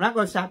 when I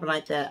go shopping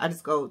like that, I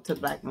just go to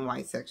black and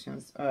white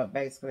sections,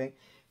 basically.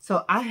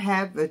 So I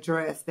have a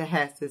dress that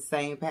has the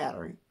same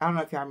pattern. I don't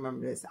know if y'all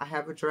remember this. I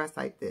have a dress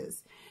like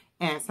this.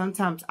 And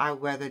sometimes I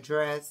wear the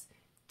dress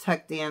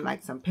tucked in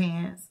like some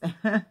pants.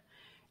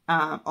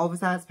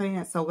 Oversized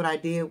pants. So what I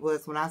did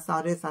was when I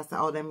saw this, I said,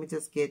 oh, let me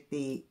just get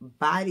the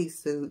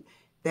bodysuit.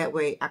 That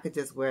way I could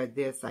just wear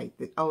this like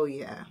this. Oh,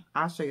 yeah.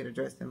 I'll show you the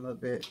dress in a little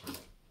bit.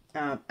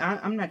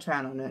 I'm not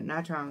trying on that.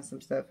 Not trying on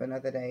some stuff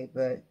another day.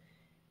 But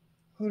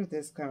who did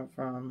this come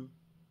from?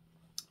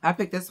 I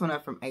picked this one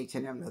up from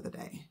H&M the other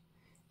day.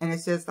 And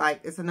it's just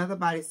like, it's another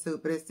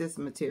bodysuit, but it's this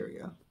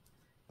material.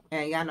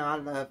 And y'all know I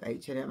love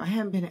H&M. I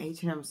haven't been to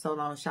H&M so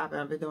long shopping.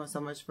 I've been doing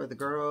so much for the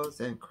girls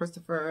and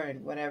Christopher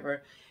and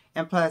whatever.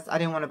 And plus, I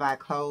didn't want to buy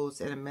clothes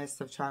in the midst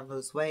of trying to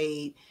lose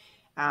weight.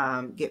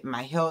 Getting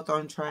my health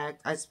on track.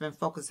 I've just been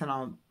focusing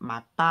on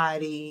my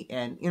body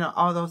and, you know,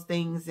 all those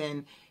things.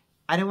 And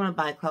I didn't want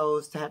to buy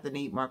clothes to have to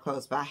need more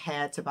clothes. But I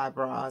had to buy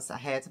bras. I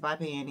had to buy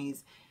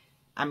panties.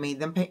 I mean,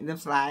 them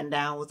sliding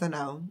down was a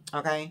no,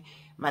 okay?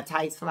 My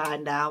tights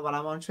sliding down while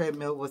I'm on a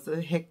treadmill was a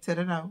heck to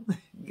the no.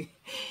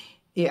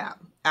 Yeah,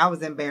 I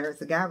was embarrassed.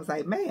 The guy was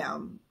like,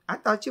 ma'am, I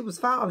thought you was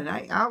falling.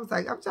 I was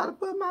like, I'm trying to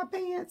put my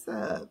pants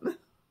up.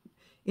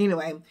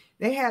 Anyway,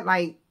 they had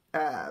like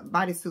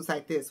bodysuits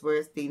like this, where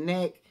it's the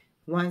neck,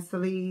 one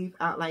sleeve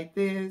out like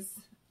this.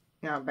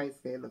 You know,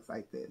 basically it looks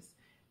like this.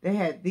 They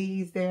had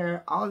these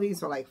there. All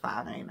these were like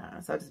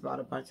 $5.99. So I just bought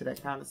a bunch of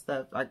that kind of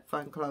stuff, like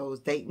fun clothes,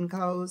 dating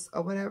clothes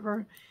or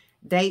whatever.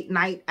 Date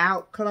night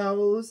out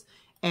clothes.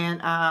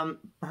 And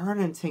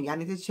Burlington. Y'all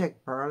need to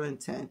check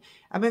Burlington.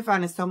 I've been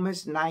finding so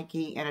much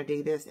Nike and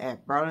Adidas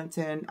at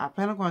Burlington. I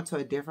plan on going to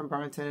a different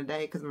Burlington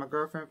today because my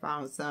girlfriend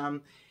found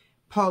some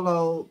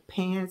polo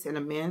pants in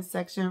the men's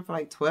section for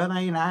like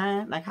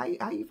 $12.99. Like,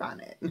 how you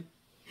find it?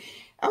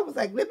 I was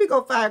like, let me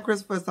go find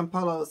Chris for some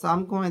polos. So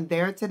I'm going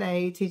there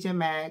today, TJ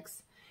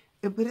Maxx.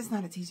 But it's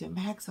not a TJ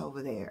Maxx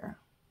over there.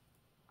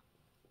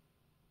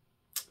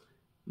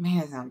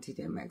 Man, it's not a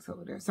TJ Maxx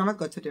over there. So I'm going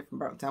to go to a different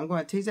Burlington. I'm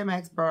going to TJ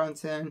Maxx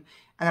Burlington.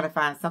 I got to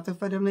find something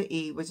for them to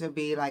eat, which will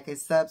be like a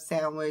sub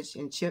sandwich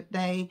and chip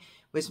day,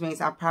 which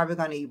means I'm probably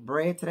going to eat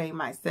bread today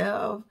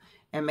myself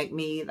and make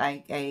me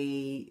like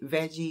a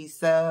veggie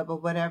sub or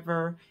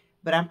whatever.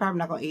 But I'm probably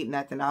not going to eat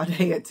nothing all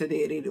day until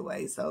then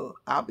anyway, so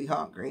I'll be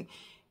hungry.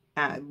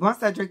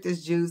 Once I drink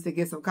this juice and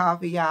get some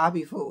coffee, y'all, I'll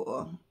be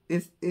full.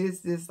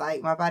 It's just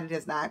like my body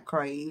does not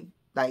crave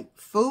like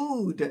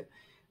food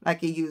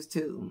like it used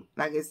to.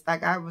 Like it's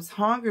like I was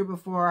hungry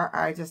before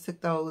I just took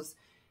those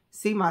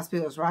sea moss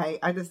pills, right?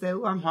 I just said,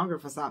 oh, I'm hungry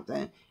for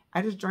something.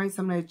 I just drank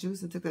some of that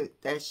juice and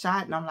took that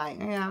shot, and I'm like,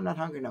 I'm not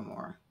hungry no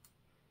more.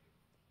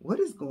 What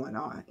is going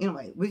on?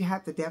 Anyway, we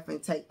have to definitely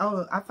take...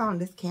 Oh, I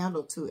found this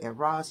candle too at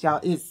Ross,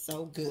 y'all. It's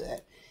so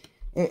good.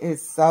 It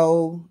is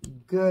so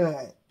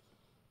good.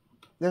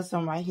 This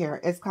one right here.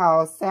 It's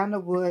called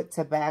Sandalwood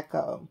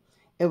Tobacco.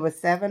 It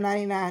was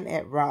 $7.99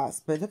 at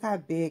Ross. But look how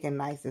big and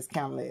nice this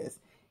candle is.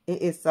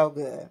 It is so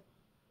good.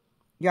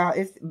 Y'all,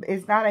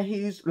 it's not a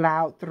huge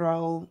loud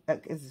throw.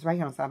 It's right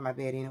here on the side of my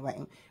bed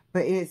anyway.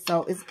 But it's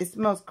so... It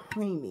smells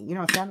creamy. You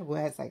know,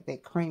 sandalwood has like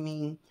that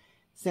creamy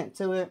scent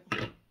to it.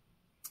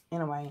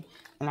 Anyway,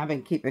 and I've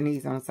been keeping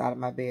these on the side of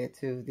my bed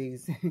too.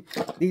 These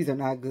are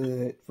not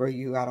good for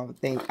you, I don't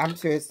think. I'm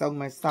sure it's so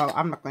much salt.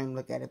 I'm not going to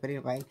look at it. But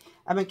anyway,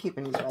 I've been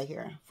keeping these right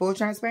here. Full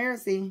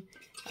transparency.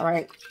 All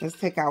right, let's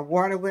take our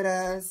water with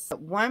us. At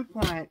one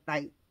point,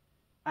 like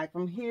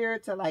from here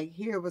to like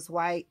here was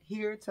white.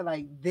 Here to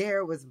like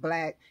there was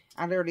black.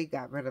 I literally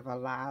got rid of a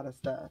lot of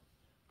stuff.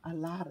 A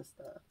lot of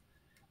stuff.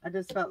 I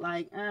just felt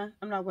like, I'm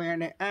not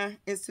wearing it.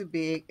 It's too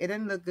big. It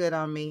didn't look good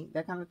on me.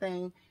 That kind of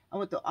thing. I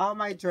went through all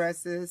my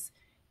dresses.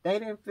 They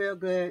didn't feel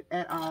good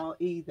at all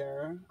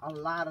either. A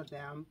lot of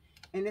them.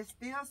 And there's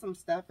still some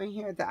stuff in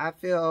here that I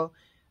feel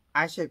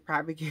I should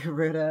probably get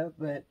rid of.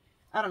 But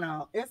I don't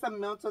know. It's a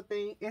mental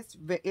thing.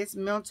 It's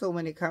mental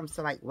when it comes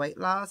to like weight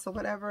loss or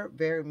whatever.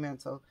 Very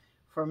mental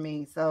for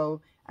me.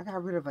 So I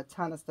got rid of a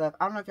ton of stuff.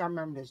 I don't know if y'all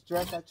remember this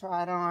dress I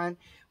tried on.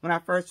 When I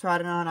first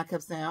tried it on, I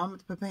kept saying, I'm going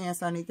to put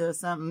pants underneath or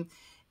something.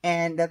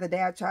 And the other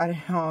day I tried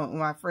it on.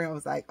 My friend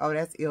was like, oh,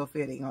 that's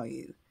ill-fitting on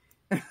you.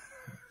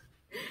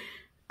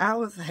 I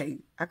was like,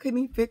 I couldn't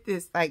even fit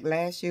this. Like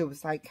last year, it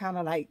was like kind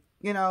of like,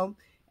 you know,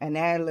 and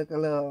now it look a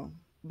little.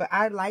 But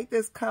I like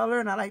this color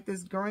and I like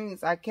this green,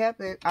 so I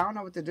kept it. I don't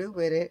know what to do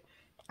with it.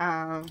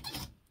 Yeah,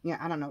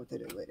 I don't know what to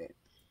do with it.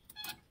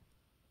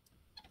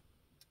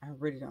 I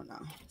really don't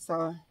know.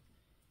 So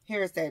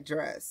here's that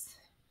dress.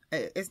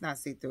 It's not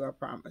see-through, I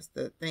promise.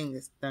 The thing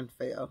is done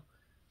fell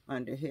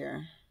under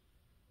here.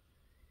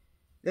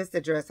 This is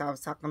the dress I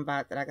was talking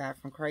about that I got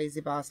from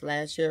Crazy Boss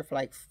last year for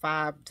like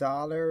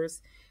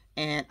 $5.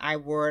 And I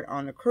wore it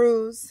on the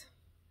cruise.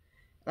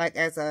 Like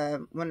as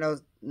one of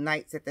those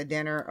nights at the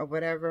dinner or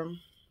whatever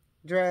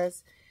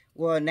dress.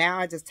 Well, now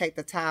I just take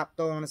the top,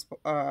 throw on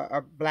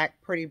a black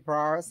pretty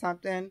bra or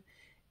something.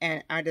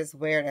 And I just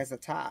wear it as a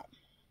top.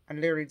 I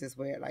literally just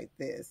wear it like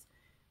this.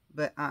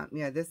 But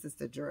yeah, this is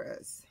the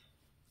dress.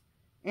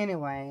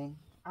 Anyway,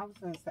 I was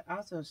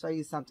gonna show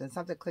you something.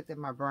 Something clicked in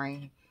my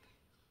brain.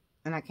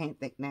 And I can't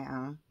think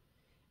now.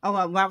 Oh,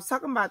 when I was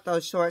talking about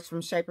those shorts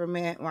from Shaper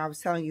Mint, when I was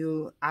telling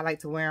you I like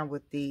to wear them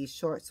with the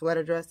short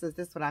sweater dresses,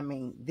 this is what I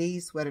mean.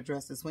 These sweater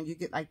dresses. When you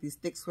get like these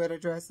thick sweater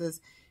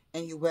dresses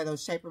and you wear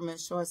those Shaper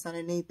Mint shorts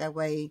underneath, that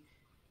way,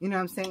 you know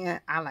what I'm saying?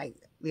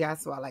 Yeah,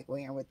 that's what I like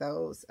wearing with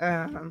those.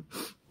 I'm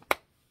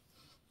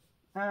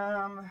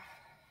trying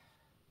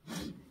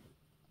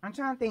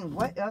to think,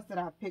 what else did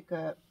I pick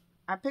up?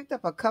 I picked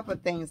up a couple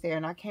of things there,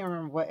 and I can't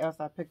remember what else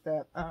I picked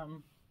up.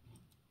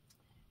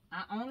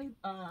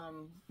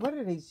 What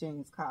are these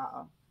jeans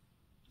called?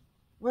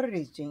 What are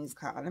these jeans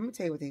called? Let me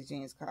tell you what these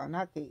jeans called.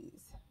 Not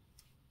these.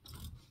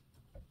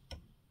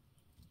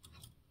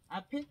 I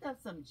picked up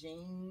some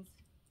jeans.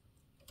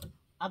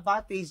 I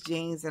bought these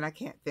jeans and I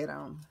can't fit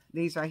them.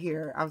 These right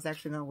here. I was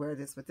actually going to wear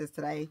this with this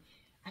today.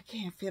 I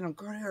can't fit them.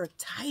 Girl, they're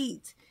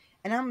tight.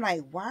 And I'm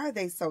like, why are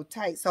they so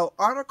tight? So,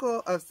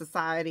 Article of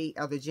Society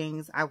are the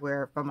jeans I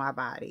wear for my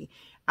body.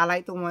 I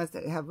like the ones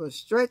that have a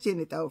stretch in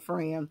it though,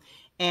 friend.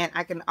 And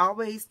I can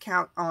always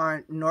count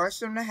on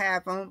Nordstrom to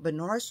have them. But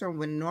Nordstrom,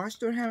 when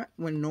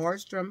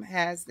Nordstrom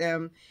has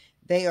them,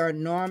 they are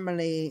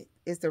normally,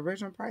 is the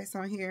original price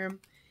on here?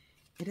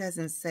 It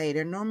doesn't say.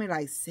 They're normally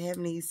like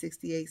 $70,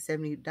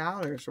 $68,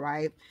 $70,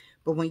 right?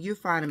 But when you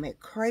find them at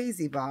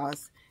Crazy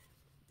Boss,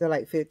 they're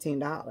like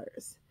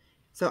 $15.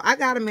 So I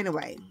got them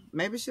anyway.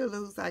 Maybe she'll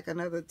lose like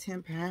another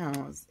 10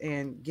 pounds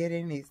and get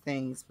in these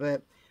things.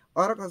 But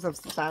articles of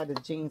society,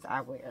 the jeans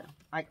I wear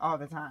like all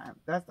the time.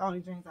 That's the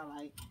only jeans I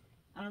like.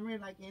 I don't really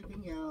like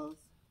anything else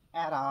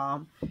at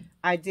all.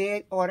 I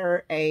did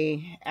order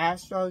a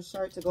Astros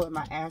shirt to go with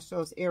my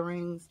Astros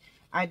earrings.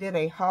 I did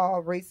a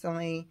haul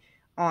recently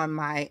on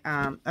my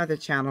other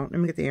channel. Let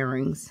me get the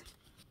earrings.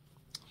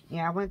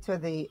 Yeah, I went to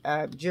the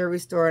jewelry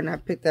store and I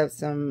picked up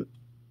some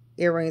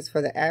earrings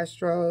for the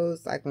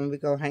Astros, like when we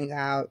go hang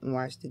out and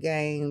watch the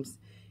games.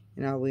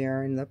 You know, we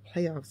are in the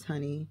playoffs,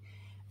 honey.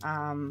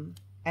 And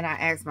I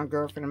asked my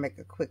girlfriend to make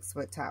a quick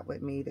sweat top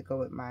with me to go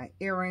with my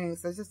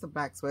earrings. So it's just a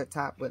black sweat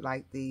top with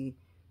like the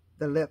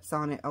lips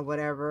on it or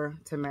whatever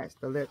to match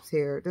the lips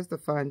here. Just a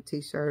fun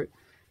t-shirt,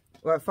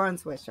 or a fun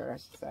sweatshirt, I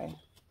should say.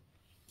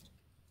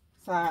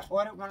 So I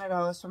ordered one of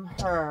those from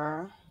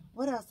her.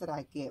 What else did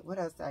I get? What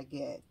else did I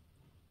get?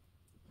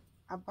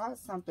 I bought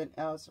something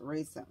else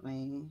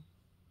recently.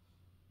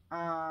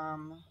 I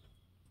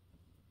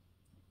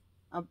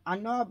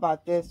know I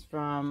bought this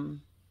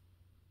from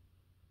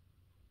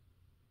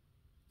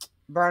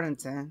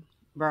Burlington.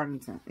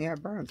 Yeah,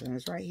 Burlington.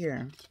 It's right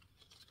here.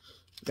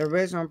 The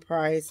original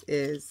price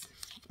is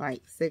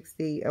like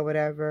 $60 or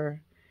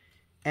whatever.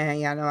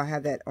 And y'all know I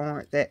have that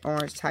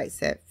orange tight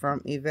set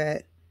from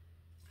Yvette.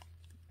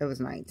 It was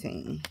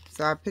 $19.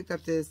 So I picked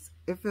up this.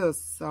 It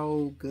feels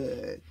so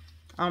good.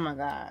 Oh my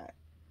God.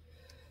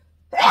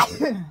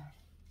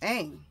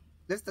 Dang.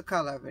 This is the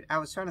color of it. I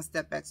was trying to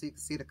step back so you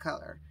can see the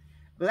color.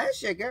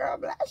 Bless you, girl.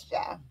 Bless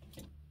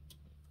you.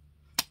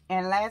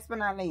 And last but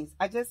not least,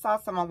 I just saw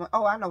someone.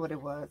 Oh, I know what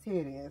it was.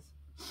 Here it is.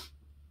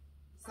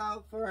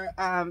 So for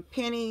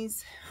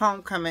Penny's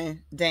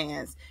homecoming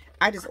dance,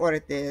 I just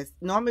ordered this.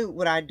 Normally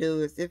what I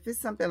do is if it's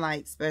something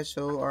like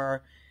special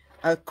or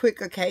a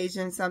quick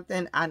occasion,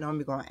 something, I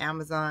normally go on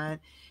Amazon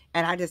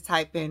and I just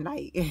type in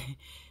like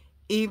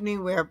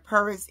evening wear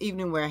purse,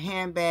 evening wear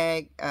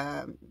handbag,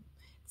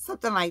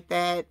 something like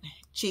that,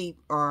 cheap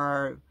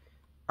or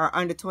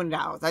under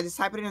 $20. I just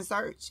type it in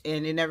search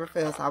and it never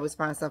fails. I always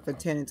find stuff for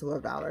 $10 and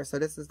 $12. So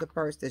this is the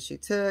purse that she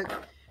took.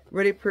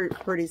 Really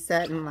pretty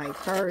satin like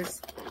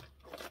purse.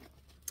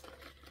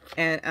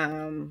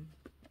 And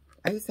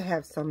I used to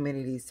have so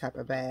many of these type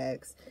of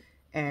bags.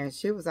 And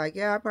she was like,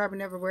 yeah, I'll probably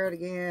never wear it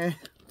again.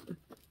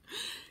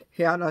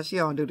 Y'all know she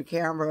don't do the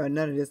camera or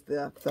none of this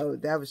stuff. So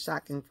that was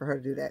shocking for her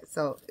to do that.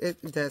 So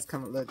it does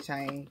come with a little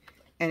chain.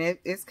 And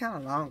it's kind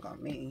of long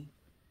on me.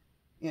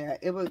 Yeah,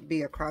 it would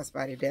be a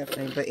crossbody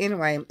definitely. But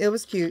anyway, it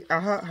was cute.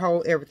 Her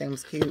whole everything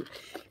was cute.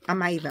 I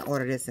might even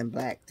order this in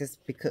black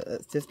just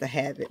because. Just to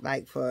have it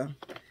like for,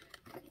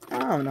 I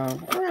don't know.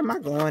 Where am I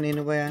going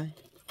anywhere?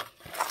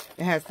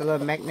 It has the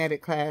little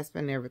magnetic clasp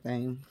and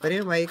everything. But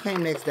anyway, it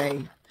came next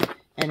day.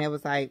 And it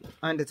was like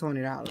under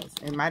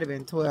 $20. It might have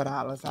been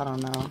 $12. I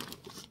don't know.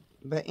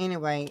 But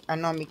anyway, I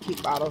normally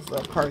keep all those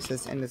little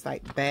purses in this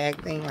like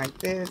bag thing like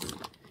this.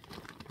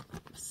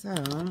 So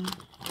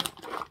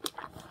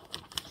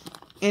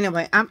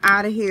anyway, I'm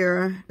out of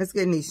here. Let's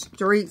get in these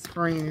streets,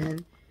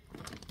 friend.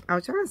 I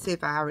was trying to see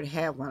if I already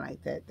had one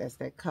like that. That's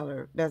that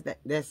color.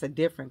 That's a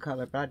different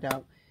color, but I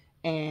don't.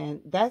 And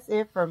that's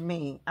it for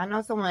me. I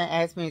know someone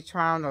asked me to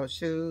try on those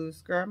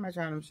shoes. Girl, I'm not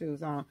trying them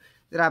shoes on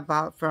that I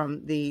bought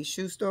from the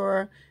shoe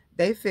store.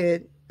 They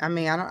fit. I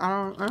mean, I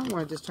don't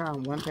want to just try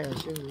on one pair of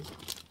shoes.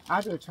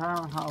 I'll do a try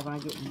on haul when I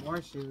get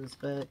more shoes,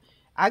 but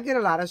I get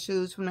a lot of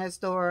shoes from that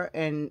store,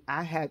 and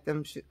I had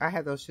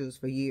those shoes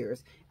for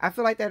years. I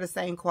feel like they're the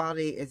same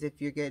quality as if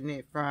you're getting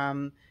it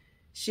from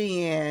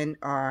Shein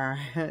or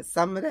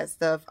some of that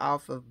stuff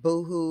off of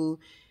Boohoo.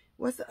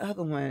 What's the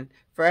other one?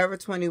 Forever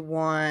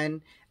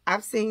 21.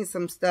 I've seen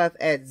some stuff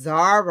at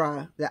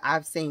Zara that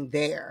I've seen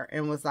there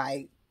and was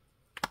like,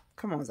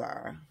 come on,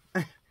 Zara.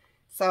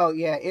 So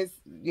yeah,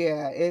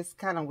 it's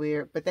kind of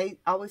weird, but they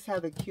always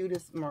have the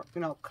cutest, more,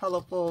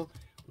 colorful,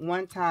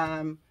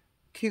 one-time,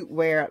 cute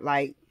wear,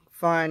 like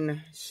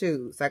fun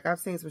shoes. Like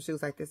I've seen some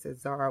shoes like this at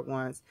Zara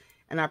once,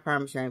 and I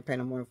promise you I ain't paying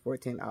no more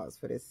than $14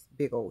 for this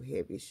big old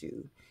heavy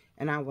shoe.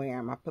 And I wear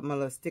them. I put my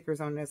little stickers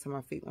on there so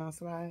my feet won't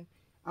slide.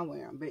 I wear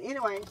them. But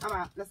anyway, I'm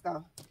out. Let's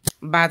go.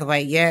 By the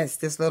way, yes,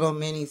 this little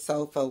mini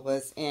sofa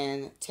was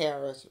in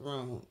Tara's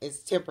room. It's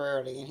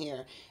temporarily in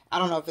here. I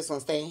don't know if it's going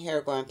to stay in here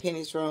or go in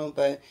Penny's room,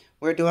 but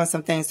we're doing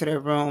some things to their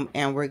room,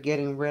 and we're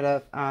getting rid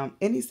of,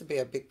 it needs to be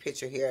a big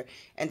picture here,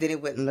 and then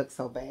it wouldn't look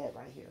so bad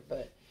right here.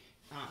 But,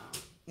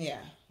 yeah,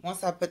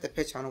 once I put the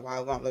picture on the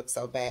wall, it won't look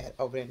so bad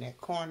over in that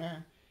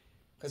corner,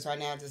 because right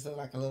now it just looks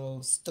like a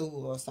little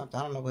stool or something.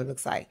 I don't know what it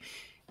looks like.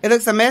 It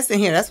looks a mess in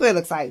here. That's what it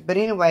looks like. But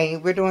anyway,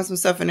 we're doing some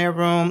stuff in their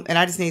room, and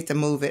I just need to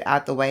move it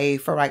out the way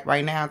for like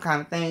right now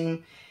kind of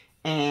thing.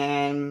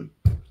 And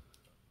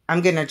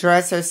I'm getting a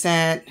dresser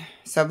sent,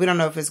 so we don't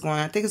know if it's going.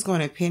 I think it's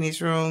going in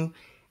Penny's room.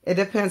 It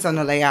depends on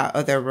the layout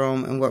of their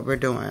room and what we're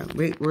doing.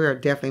 We're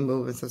definitely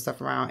moving some stuff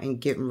around and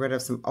getting rid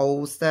of some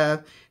old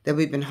stuff that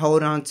we've been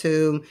holding on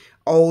to,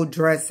 old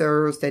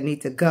dressers that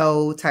need to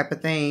go type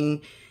of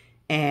thing.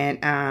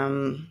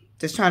 And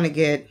just trying to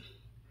get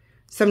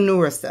some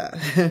newer stuff.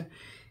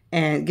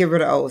 and get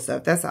rid of old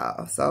stuff. That's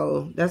all.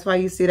 So that's why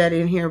you see that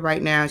in here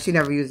right now. She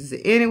never uses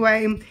it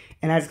anyway.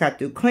 And I just got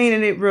through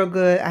cleaning it real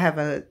good. I have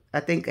I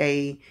think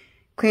a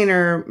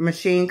cleaner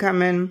machine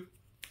coming.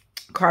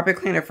 Carpet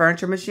cleaner,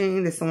 furniture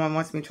machine that someone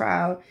wants me to try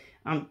out.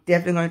 I'm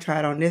definitely going to try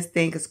it on this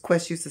thing because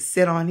Quest used to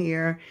sit on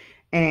here.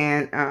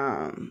 And,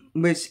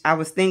 which I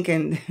was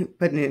thinking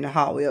putting it in the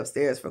hallway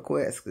upstairs for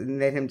Quest and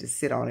let him just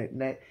sit on it.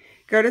 And that,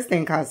 girl, this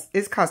thing costs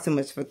too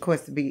much for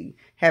Quest to be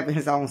having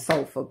his own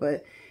sofa.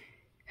 But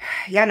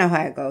y'all know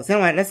how it goes.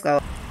 Anyway, let's go.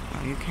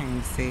 Oh, you can't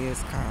even see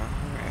it's called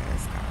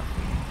Haraz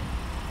coffee.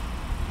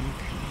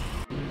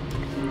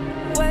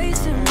 Okay.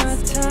 Wasting my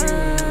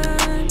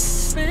time,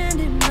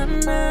 spending my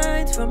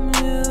nights from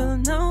you,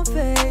 no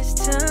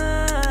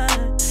FaceTime.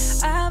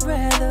 I'd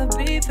rather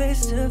be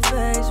face to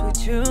face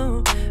with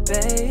you,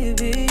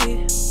 baby.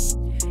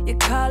 You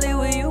call it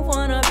when you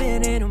wanna,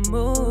 been in a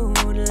mood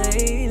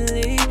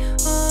lately.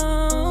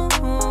 Oh,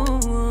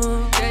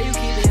 yeah, you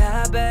keep it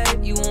high,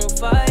 babe, you on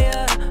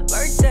fire.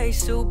 Birthday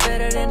suit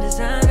better than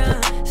designer.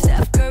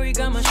 Steph Curry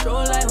got my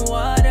stroll like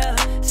water.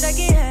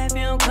 Second half,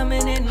 you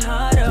coming in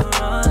harder,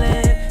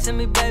 rolling. Tell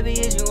me, baby,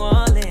 is you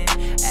all in?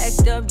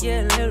 Act up,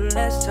 yeah, a little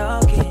less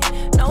talking.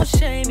 No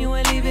shame, you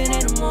ain't leaving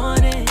in the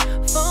morning.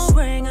 Phone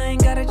ring, I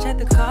ain't gotta check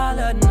the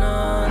caller,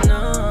 no,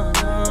 no,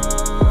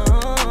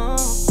 no.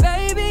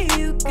 Baby,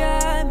 you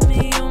got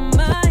me on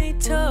my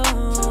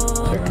toes.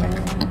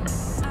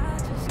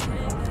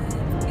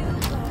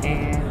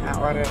 And I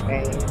ordered a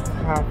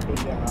coffee,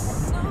 y'all.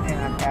 And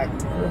I got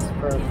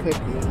Christopher a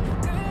cookie.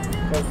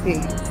 Because he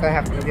so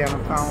happened to be on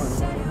the phone with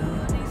me.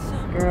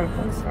 Girl,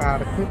 first of all,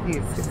 the cookie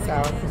is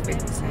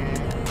 $6.50.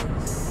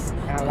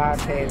 And a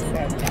latte is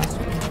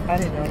 $7. I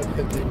didn't know the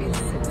cookie was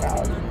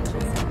 $6.50.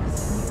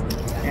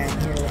 And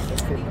here's the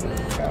cookie.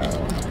 So,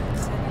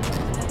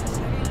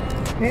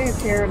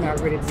 they're not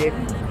really big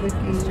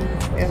cookies.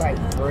 They're like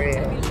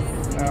bread.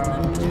 So,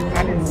 I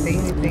didn't see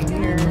anything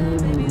here.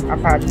 I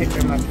probably picked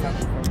them up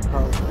something from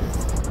Kroger.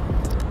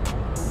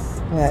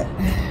 But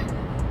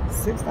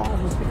 $6.50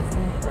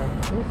 for a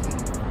cookie.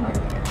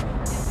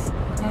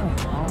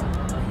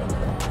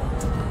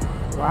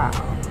 Wow.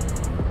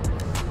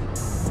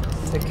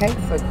 The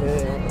cakes are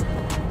good.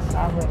 I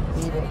wouldn't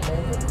eat it. They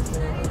look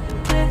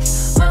good.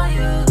 All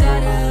you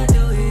gotta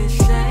do is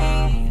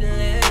say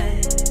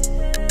less.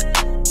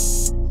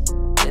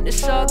 And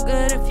it's all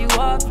good if you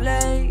off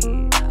late.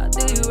 I'll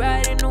do you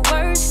right in the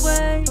worst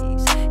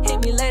ways. Hit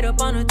me late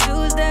up on a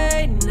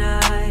Tuesday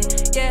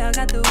night. Yeah, I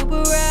got the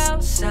Uber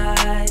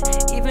outside.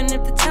 Even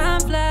if the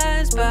time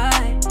flies by,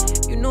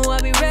 you know I'll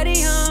be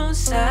ready on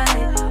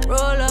site.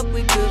 Roll up,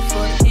 we good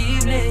for the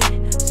evening.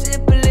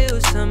 Sip a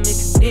little something if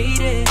you need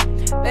it.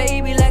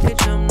 Baby, like a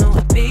drum, no,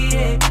 I beat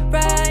it.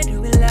 Right,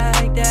 do it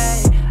like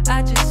that.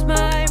 I just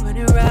might run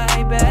it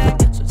right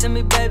back. So tell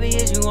me, baby,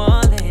 is you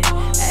all in?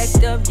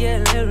 Act up, yeah,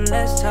 a little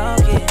less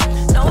talking.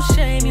 No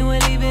shame, you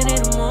ain't leaving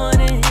in the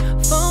morning.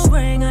 Phone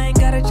ring, I ain't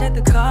gotta check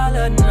the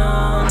caller,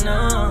 no,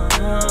 no,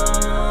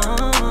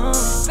 no.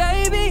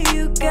 Baby,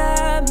 you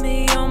got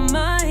me on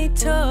my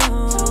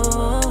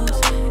toes.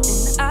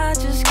 And I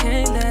just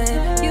can't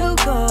let you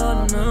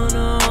go, no,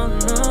 no,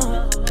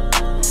 no.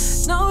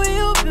 No,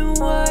 you've been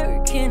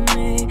working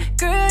me.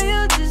 Girl,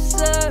 you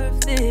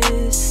deserve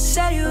this.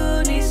 Say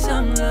you need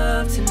some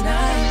love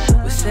tonight.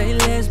 Well, say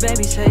less,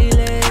 baby, say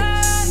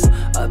less. You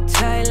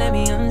uptight, let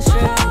me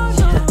unstress.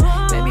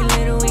 Yeah. Maybe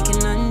later we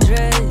can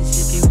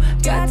undress. If you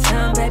got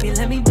time, baby,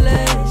 let me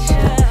bless.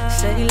 Yeah.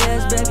 Say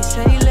less, baby,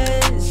 say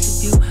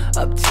less. If you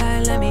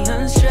uptight, let me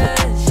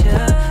unstress.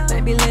 Yeah.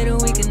 Maybe later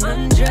we can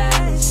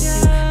undress.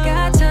 If you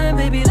got time,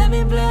 baby, let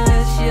me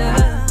bless. Yeah.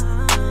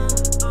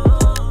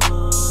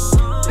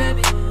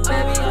 Baby,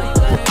 baby, all you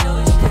gotta do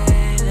is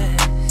say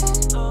less.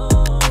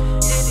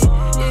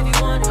 If you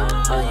want it,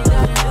 all you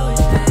gotta do is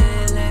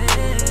say less.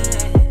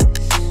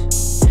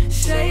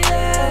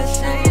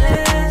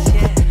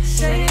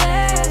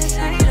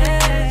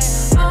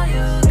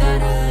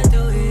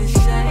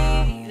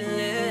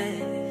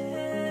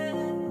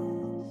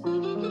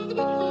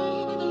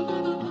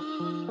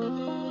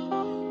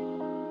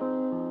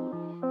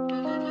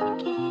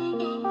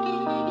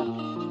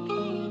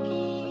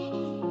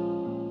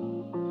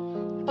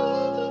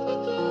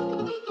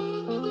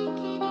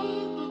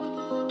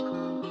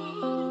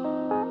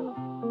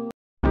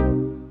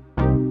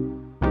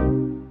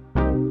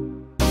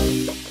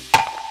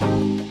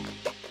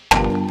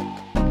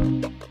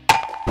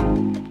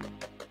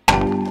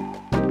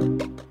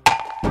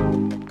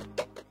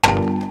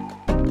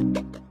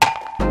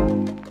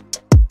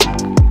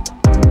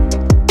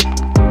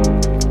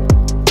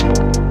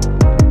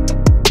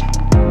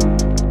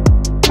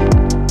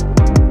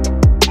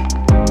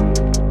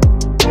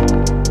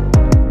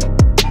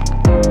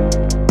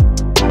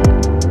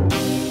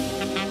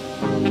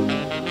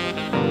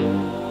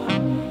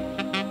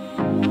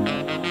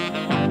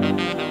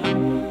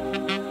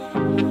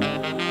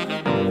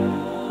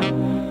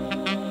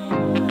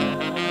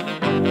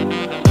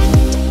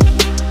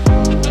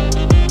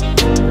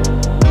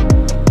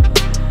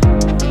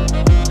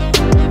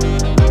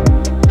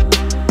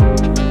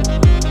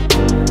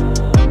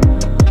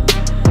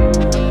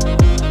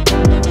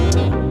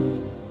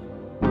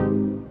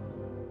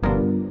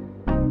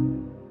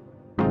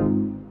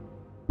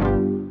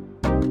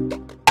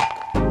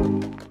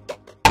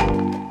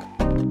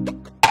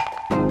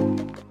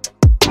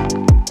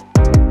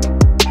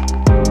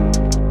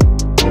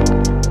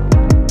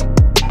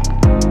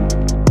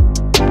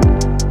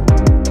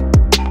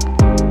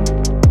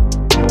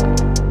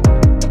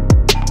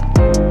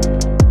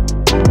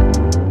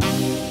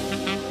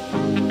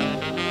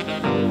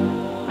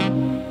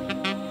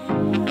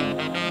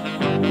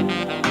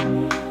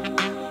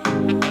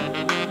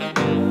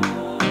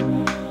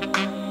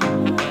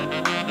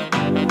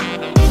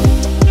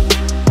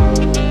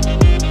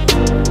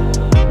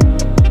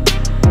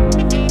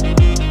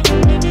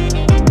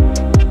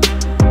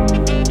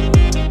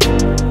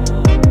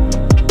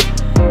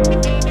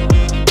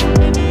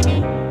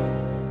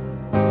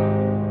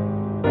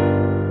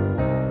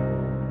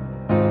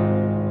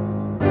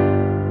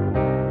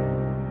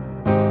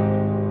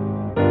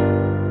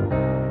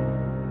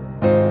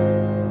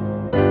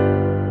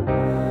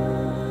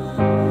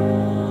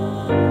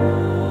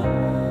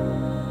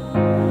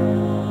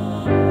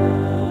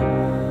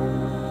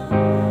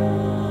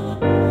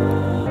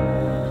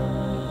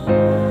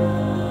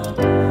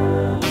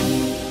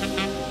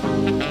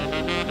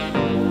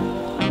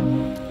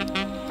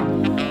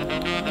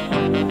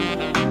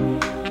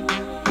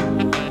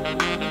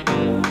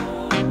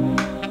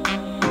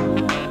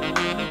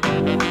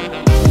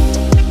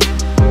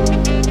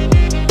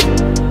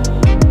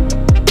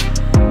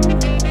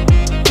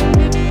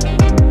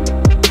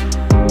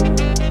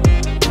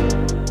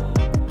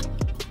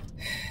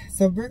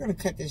 So we're going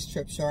to cut this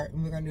trip short,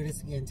 and we're going to do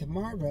this again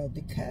tomorrow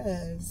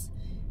because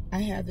I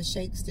have the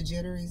shakes, the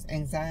jitteries,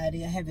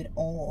 anxiety. I have it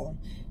all.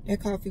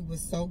 That coffee was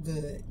so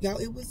good. Y'all,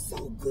 it was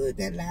so good,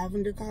 that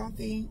lavender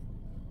coffee.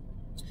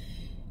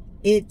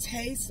 It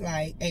tastes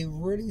like a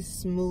really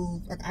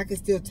smooth, like I can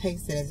still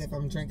taste it as if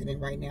I'm drinking it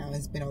right now.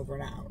 It's been over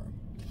an hour.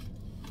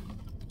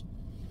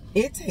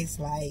 It tastes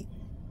like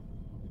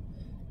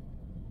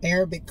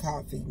Arabic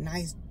coffee.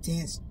 Nice,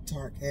 dense,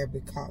 dark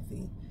Arabic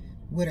coffee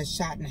with a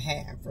shot and a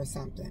half or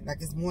something.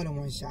 Like it's more than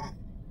one shot.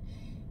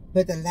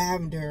 But the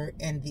lavender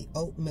and the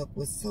oat milk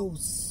was so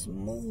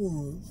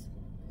smooth.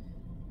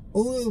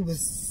 Oh, it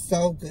was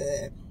so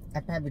good. I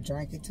probably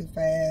drank it too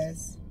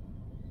fast.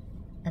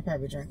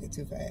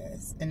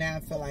 And now I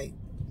feel like,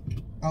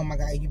 oh my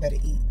God, you better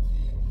eat.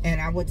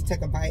 And I went to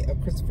take a bite of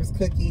Christopher's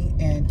cookie,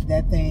 and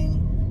that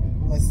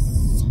thing was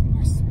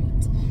super sweet.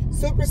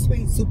 Super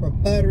sweet, super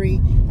buttery.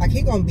 Like,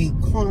 he gonna be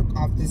crunk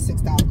off this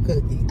 $6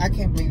 cookie. I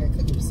can't believe that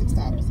cookie was $6.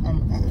 Oh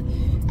my God.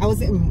 I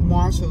was in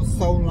Marshall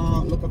so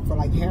long looking for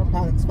like hair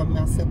products for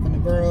myself and the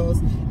girls.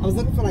 I was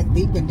looking for like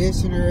deep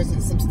conditioners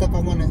and some stuff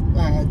I want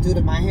to do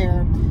to my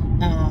hair.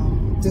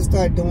 Just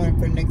start doing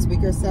for the next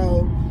week or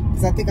so.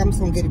 Because I think I'm just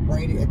going to get it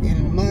braided at the end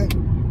of the month.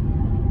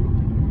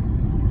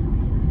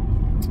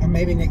 Or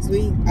maybe next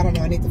week. I don't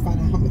know. I need to find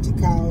out how much it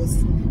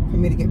costs for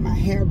me to get my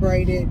hair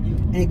braided.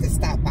 I need to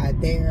stop by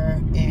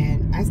there.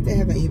 And I still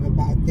haven't even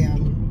bought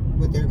them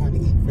what they're going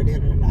to eat for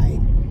dinner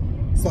tonight.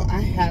 So I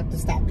have to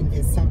stop and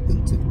get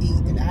something to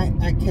eat. And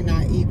I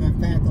cannot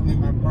even fathom in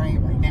my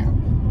brain right now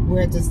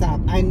where to stop.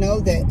 I know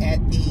that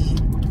at the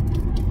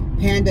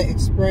Panda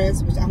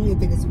Express, which I don't even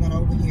think it's one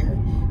over here,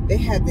 they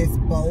have this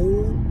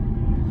bowl.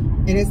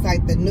 And it's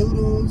like the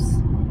noodles,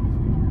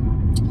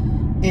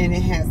 and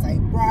it has like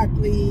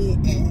broccoli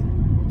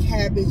and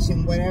cabbage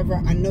and whatever.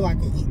 I know I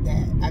can eat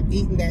that. I've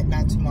eaten that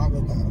not too long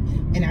ago,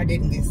 and I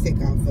didn't get sick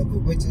off of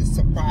it, which is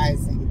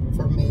surprising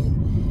for me.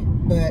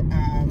 But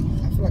I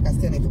feel like I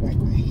still need to wipe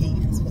my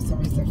hands. For some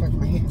reason, I feel like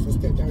my hands are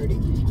still dirty.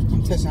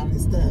 I'm touching all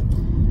this stuff.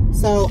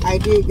 So I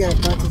did get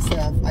a bunch of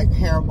stuff, like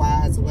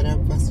hair-wise or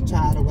whatever, plus a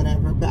child or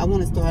whatever. But I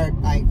want to start,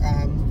 like,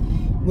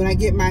 when I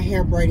get my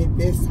hair braided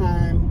this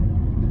time,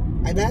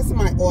 last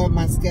time I oiled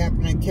my scalp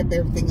and I kept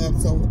everything up,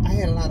 so I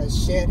had a lot of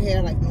shed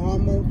hair like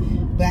normal,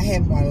 but I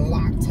had more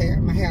locked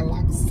hair. My hair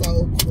locked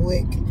so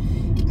quick,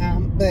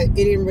 but it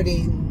didn't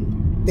really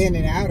thin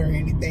it out or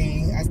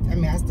anything. I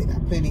mean, I still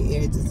got plenty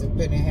of edges and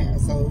plenty of hair.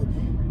 So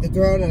the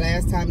girl the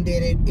last time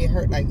did it, it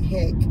hurt like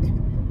heck.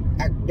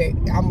 I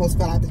almost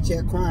fell out the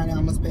chair crying. I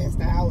almost passed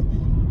out.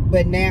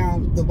 But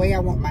now, the way I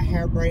want my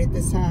hair braided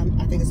this time,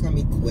 I think it's going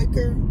to be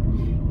quicker,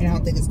 and I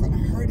don't think it's going to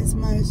hurt as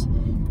much,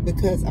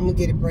 because I'm going to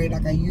get it braided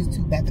like I used to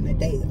back in the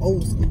day,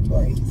 old school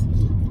braids.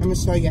 I'm going to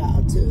show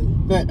y'all too.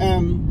 But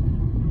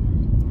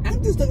I'm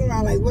just looking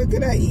around like, what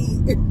could I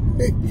eat?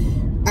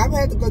 I've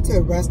had to go to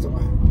a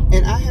restaurant,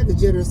 and I had the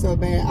jitter so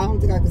bad, I don't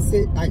think I could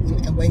sit like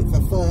and wait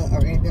for pho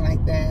or anything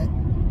like that.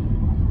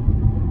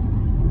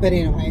 But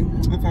anyway,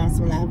 I found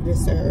some lavender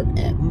syrup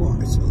at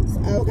Marshall's.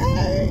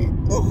 Okay.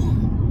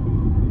 Oh.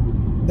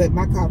 But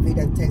my coffee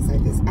doesn't taste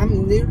like this.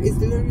 It's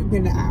literally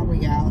been an hour,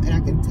 y'all, and I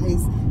can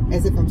taste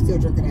as if I'm still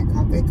drinking that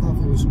coffee. That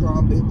coffee was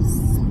strong, but it was.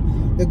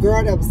 The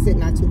girl that was sitting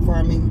not too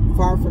far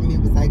from me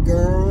was like,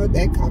 "Girl,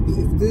 that coffee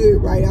is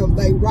good, right?" I was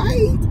like,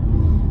 "Right."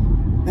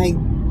 Like,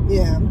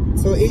 yeah.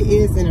 So it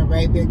is an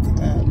Arabic,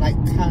 like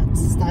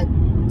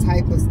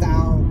type of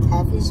style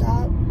coffee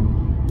shop.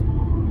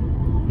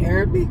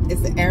 Arabic.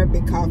 It's an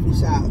Arabic coffee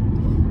shop.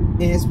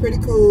 And it's pretty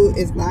cool.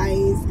 It's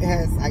nice. It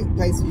has like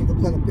places you can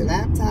plug up your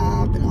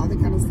laptop and all that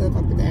kind of stuff.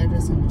 I put the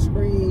address on the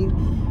screen.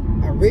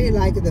 I really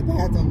like it. The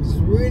bathroom is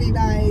really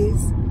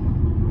nice.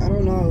 I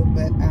don't know,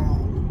 but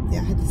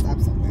yeah, I had to stop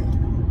somewhere.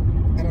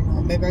 I don't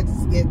know. Maybe I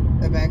just get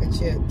a bag of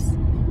chips.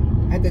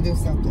 I had to do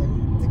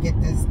something to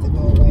get this to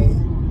go away.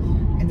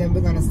 And then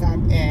we're gonna stop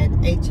at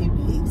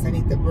H-E-B because I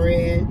need the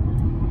bread.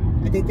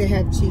 I think they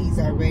have cheese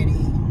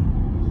already.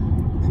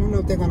 I don't know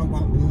if they're going to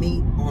want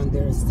meat on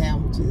their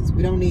sandwiches.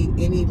 We don't need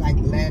any like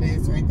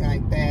lettuce or anything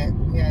like that.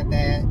 We have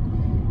that,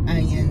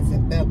 onions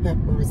and bell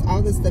peppers,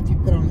 all the stuff you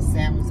put on a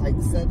sandwich, like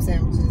sub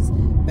sandwiches,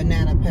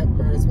 banana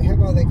peppers. We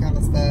have all that kind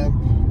of stuff.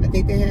 I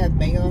think they have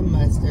mayo and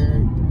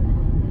mustard.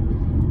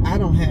 I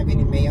don't have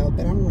any mayo,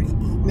 but I don't really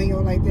eat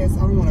mayo like that, so I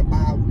don't want to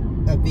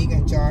buy a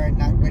vegan jar and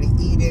not really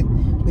eat it.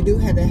 We do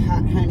have that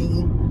hot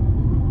honey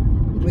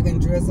we can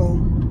drizzle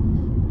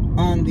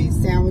on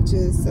these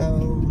sandwiches,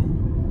 so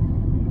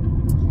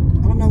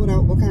I don't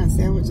know what kind of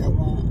sandwich I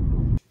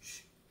want.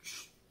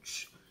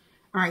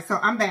 All right, so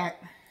I'm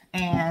back,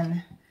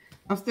 and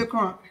I'm still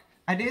crunk.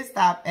 I did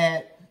stop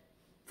at,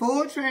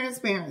 full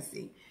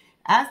transparency,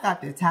 I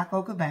stopped at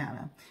Taco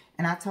Cabana,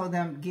 and I told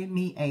them, give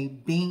me a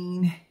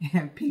bean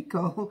and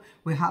pico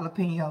with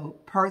jalapeno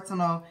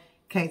personal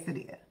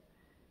quesadilla.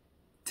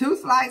 2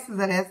 slices of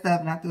that stuff,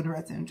 and I threw the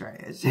rest in the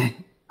trash.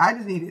 I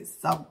just needed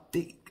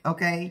something,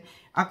 okay?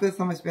 I feel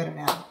so much better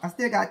now. I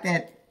still got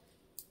that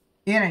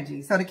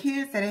energy. So the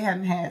kids said they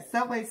haven't had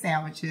Subway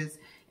sandwiches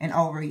in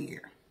over a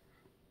year.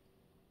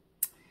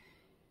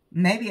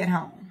 Maybe at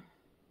home.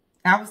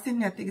 I was sitting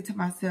there thinking to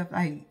myself,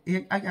 like,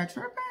 are y'all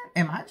tripping?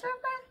 Am I tripping?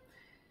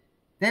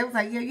 They was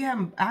like,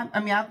 yeah. I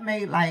mean, I've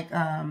made like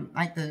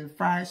the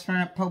fried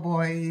shrimp po'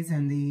 boys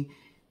and the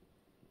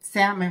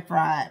salmon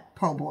fried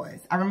po'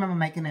 boys. I remember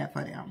making that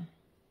for them.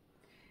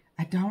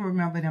 I don't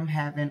remember them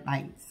having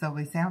like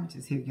Subway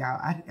sandwiches here, y'all.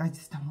 I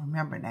just don't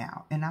remember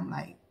now. And I'm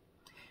like,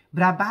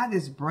 but I buy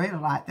this bread a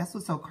lot. That's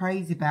what's so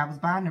crazy. But I was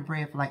buying the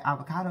bread for like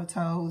avocado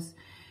toast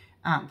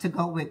to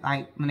go with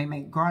like when they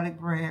make garlic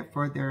bread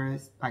for their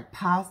like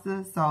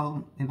pasta.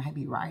 So it might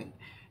be right.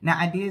 Now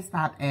I did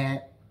stop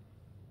at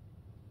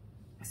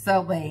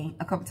Subway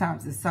a couple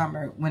times this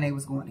summer when they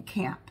was going to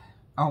camp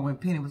or when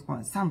Penny was going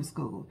to summer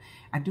school.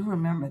 I do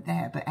remember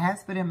that. But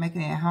as for them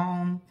making it at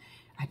home,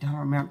 I don't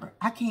remember.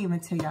 I can't even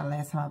tell y'all the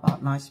last time I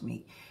bought lunch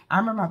meat. I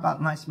remember I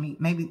bought lunch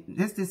meat maybe,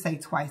 let's just say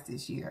twice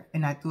this year.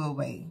 And I threw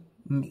away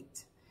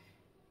meat.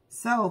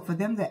 So for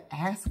them to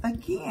ask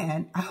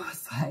again, I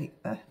was like,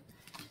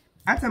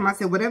 I told them, I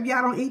said, whatever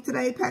y'all don't eat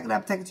today, pack it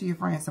up, take it to your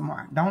friends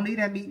tomorrow. Don't leave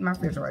that meat in my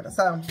refrigerator.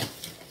 So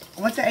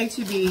I went to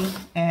H-E-B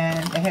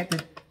and they had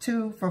the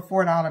 2 for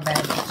 $4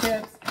 bags of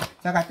chips.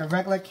 So I got the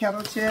regular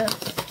kettle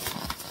chips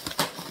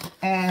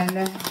and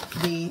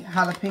the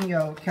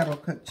jalapeno kettle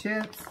cooked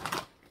chips.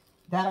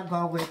 That'll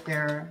go with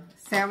their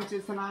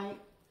sandwiches tonight.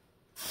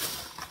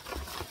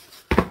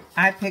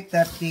 I picked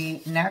up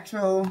the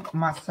natural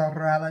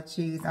mozzarella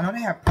cheese. I know they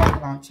have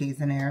provolone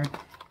cheese in there.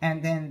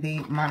 And then the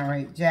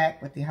Monterey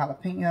Jack with the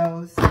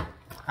jalapenos.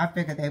 I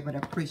figured they would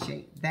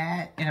appreciate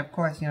that. And of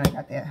course, you know, they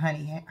got that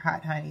honey,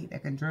 hot honey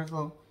that can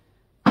drizzle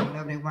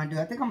whatever they want to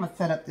do. I think I'm going to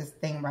set up this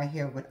thing right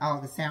here with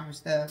all the sandwich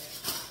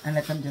stuff and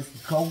let them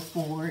just go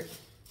for it.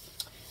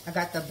 I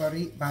got the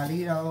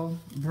burrito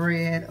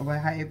bread, or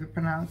however you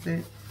pronounce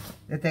it,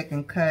 that they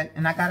can cut.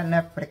 And I got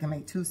enough where they can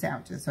make 2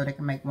 sandwiches. So they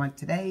can make one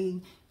today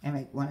and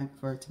make one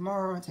for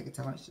tomorrow and take it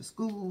to lunch to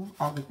school,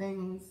 all the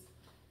things.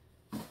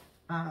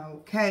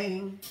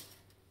 Okay.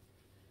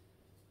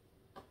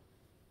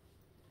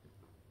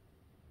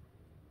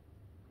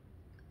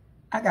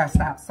 I got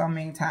stopped so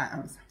many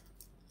times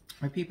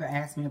when people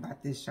ask me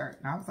about this shirt.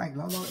 And I was like,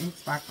 Lolo Ink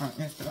Spot on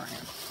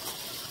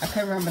Instagram. I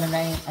couldn't remember the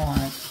name on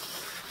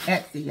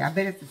Etsy. I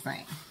bet it's the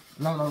same.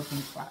 Lolo's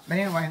Ink Spot. But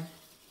anyway,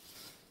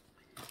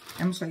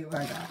 let me show you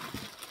what I got.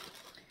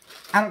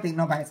 I don't think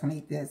nobody's going to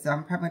eat this. So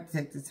I'm probably going to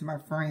take this to my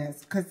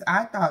friends. Because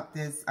I thought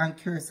this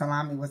uncured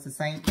salami was the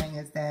same thing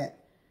as that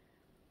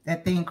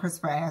thing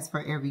Christopher asks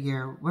for every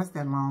year. What's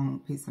that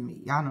long piece of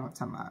meat? Y'all know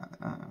what I'm talking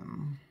about.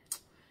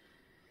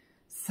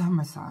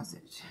 Summer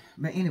sausage.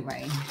 But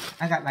anyway,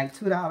 I got like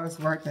 $2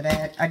 worth of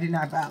that. I did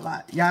not buy a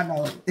lot. Y'all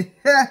know it.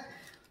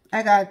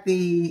 I got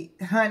the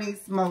honey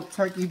smoked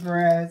turkey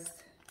breast.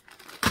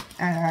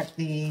 I got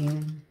the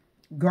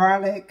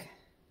garlic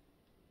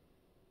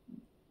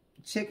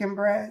chicken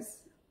breast.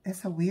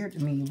 That's so weird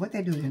to me. What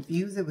they do,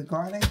 infuse it with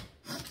garlic?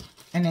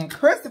 And then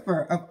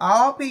Christopher, of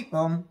all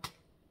people,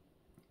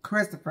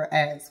 Christopher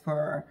asked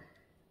for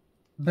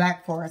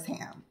Black Forest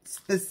ham,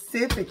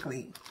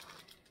 specifically.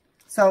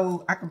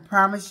 So I can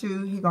promise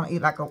you he's going to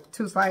eat like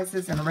 2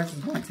 slices and the rest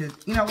is going to,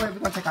 you know what, we're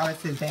going to take all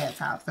this to his dad's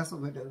house. That's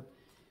what we'll do.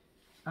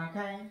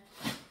 Okay?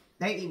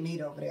 They eat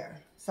meat over there.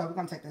 So we're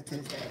going to take that to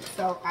his dad.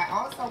 So I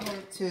also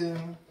went to,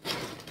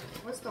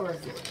 what store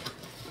is it?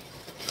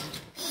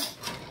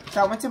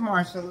 So I went to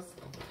Marshall's.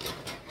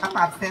 I'm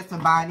obsessed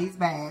with buying these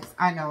bags.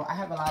 I know I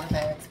have a lot of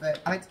bags,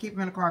 but I like to keep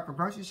them in the car for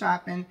grocery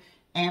shopping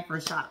and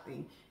for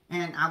shopping.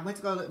 And I went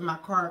to go look in my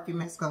car a few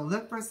minutes ago,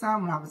 look for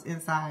some when I was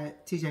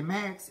inside TJ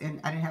Maxx,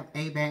 and I didn't have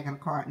a bag in the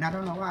car. And I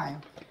don't know why.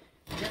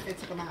 I guess they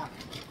took them out.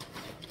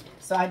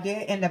 So I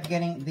did end up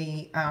getting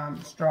the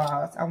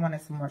straws. I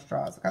wanted some more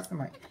straws. I got some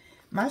like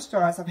my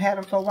straws. I've had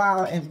them for a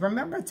while. And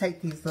remember to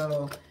take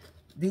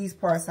these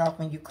parts off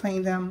when you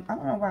clean them. I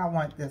don't know why I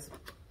want this,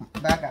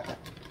 but I got them.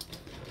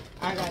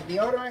 I got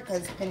deodorant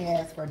because Penny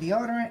asked for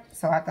deodorant.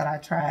 So I thought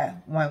I'd try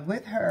one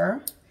with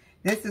her.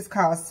 This is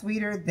called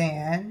Sweeter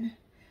Than.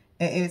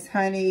 It is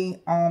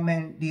honey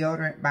almond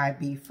deodorant by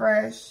Be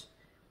Fresh.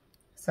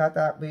 So I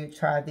thought we'd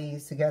try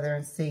these together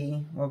and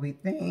see what we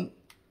think.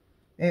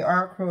 They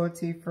are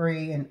cruelty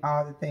free and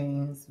all the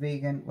things,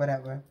 vegan,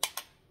 whatever.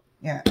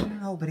 Yeah, I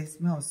don't know, but it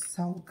smells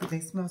so good. They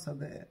smell so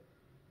good.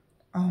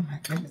 Oh my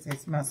goodness, they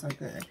smell so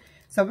good.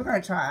 So we're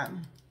gonna try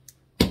them.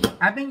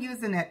 I've been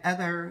using that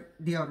other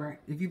deodorant,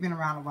 if you've been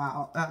around a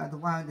while, the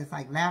one that's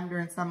like lavender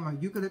and something, or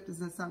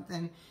eucalyptus or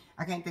something.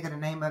 I can't think of the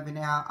name of it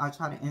now. I'll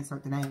try to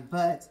insert the name,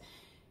 but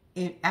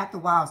after a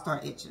while,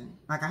 start itching.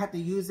 Like I have to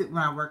use it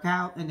when I work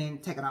out and then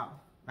take it off.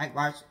 Like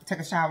while I take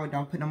a shower,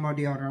 don't put no more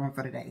deodorant on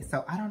for the day.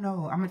 So I don't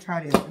know. I'm gonna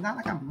try this. It's not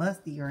like I'm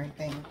musty or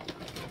anything,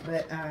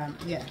 but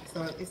yeah.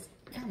 So it's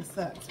kind of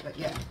sucks, but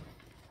yeah.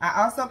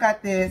 I also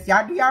got this.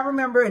 Do y'all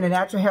remember in the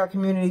natural hair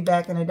community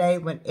back in the day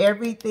when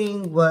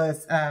everything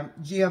was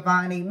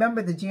Giovanni?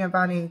 Remember the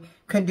Giovanni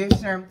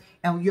conditioner?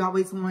 And you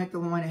always wanted the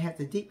one that had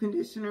the deep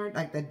conditioner,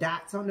 like the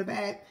dots on the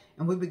back,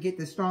 and we would get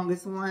the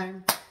strongest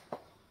one.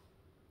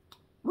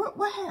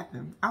 What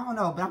happened? I don't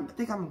know, but I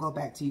think I'm gonna go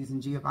back to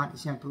using Giovanni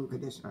shampoo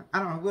conditioner. I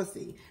don't know, we'll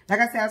see. Like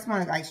I said, I just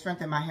want to like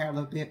strengthen my hair a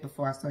little bit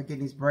before I start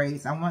getting these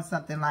braids. I want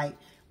something like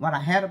when I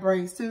had the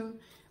braids too.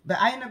 But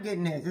I end up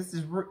getting this. This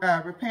is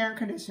repair and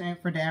conditioning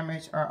for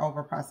damaged or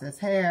over processed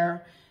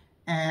hair.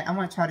 And I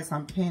want to try this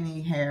on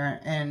Penny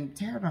hair. And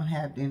Tara don't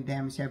have any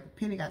damaged hair, but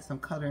Penny got some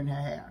color in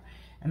her hair.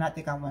 And I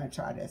think I want to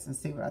try this and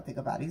see what I think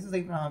about it. Just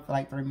leave it on for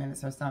like 3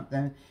 minutes or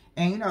something.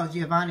 And you know,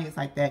 Giovanni is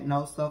like that,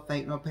 no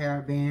sulfate, no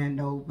paraben,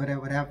 no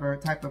whatever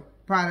type of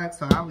product.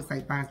 So I always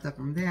like buying stuff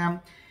from them.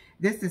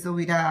 This is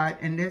Sugarland,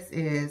 and this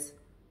is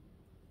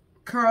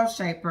Curl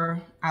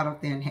Shaper out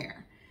of thin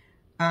hair.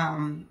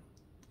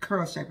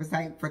 Curl Shaper is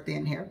like for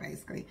thin hair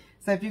basically.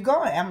 So if you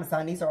go on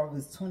Amazon, these are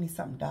always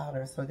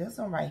 $20-something. So this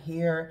one right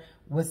here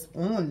was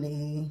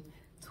only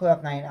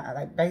 $12.99,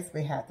 like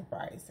basically half the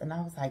price. And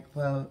I was like,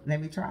 well,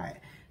 let me try it.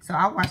 So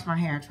I'll wash my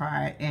hair and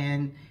try it.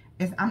 And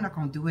I'm not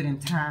going to do it in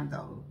time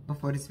though,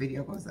 before this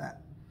video goes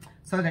up.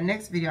 So the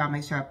next video, I'll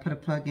make sure I put a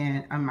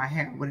plug-in on my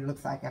hair, what it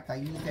looks like after I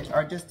use it,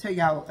 or just tell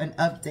y'all an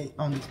update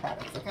on these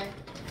products, okay?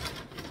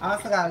 I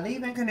also got a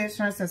leave-in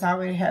conditioner, since I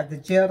already have the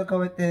gel to go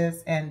with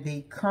this and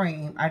the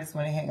cream. I just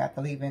went ahead and got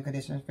the leave-in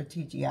conditioner for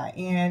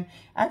TGIN.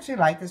 I actually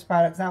like this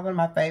product. It's not one of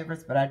my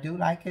favorites, but I do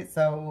like it,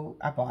 so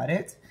I bought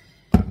it.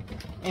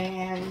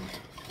 And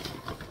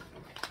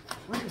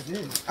what is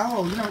this?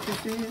 Oh, you know what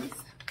this is?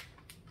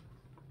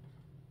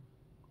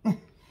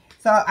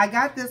 So I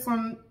got this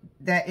one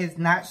that is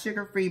not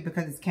sugar-free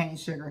because it's cane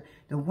sugar.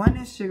 The one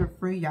that's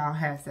sugar-free, y'all,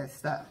 has that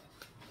stuff.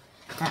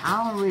 And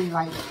I don't really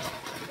like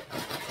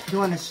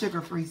doing the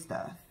sugar-free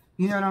stuff.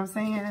 You know what I'm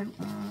saying?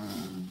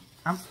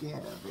 I'm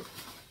scared of it.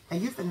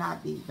 It used to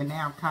not be, but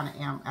now I kind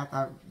of am after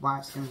I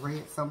watched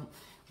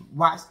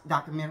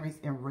documentaries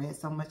and read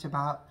so much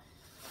about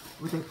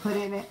what they put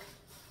in it.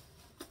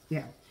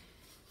 Yeah.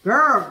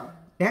 Girl,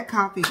 that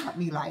coffee got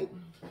me like,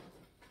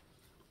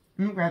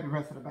 let me grab the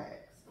rest of the bags.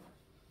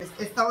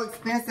 It's so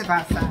expensive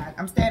outside.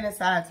 I'm staying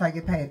inside until I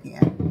get paid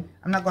again.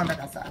 I'm not going back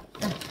outside.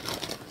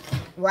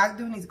 Well, I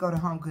do need to go to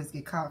Home Goods to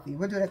get coffee.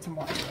 We'll do that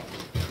tomorrow.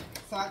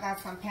 So I got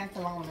some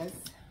pantalones,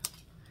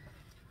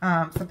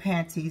 some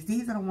panties.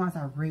 These are the ones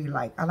I really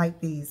like. I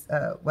like these,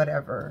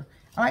 whatever.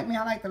 I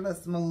like the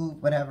little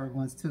smooth, whatever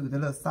ones too. The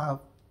little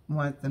soft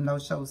ones, the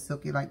no-show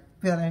silky like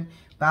feeling.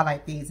 But I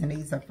like these, and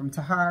these are from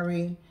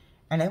Tahari.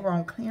 And they were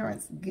on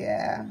clearance.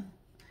 Yeah.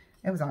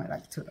 It was only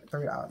like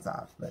 $3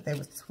 off, but they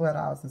was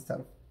 $12 instead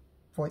of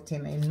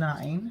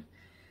 $14.89.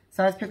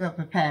 So I just picked up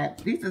a pack.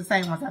 These are the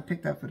same ones I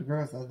picked up for the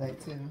girls the other day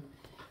too.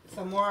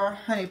 Some more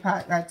honey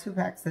pot, got 2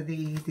 packs of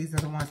these. These are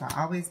the ones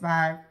I always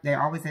buy.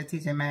 They're always at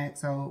TJ Maxx,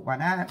 so why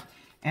not?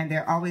 And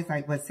they're always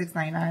like, what,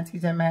 $6.99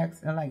 TJ Maxx?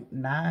 They're like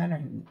 $9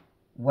 and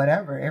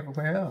whatever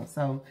everywhere else.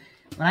 So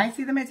when I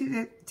see them at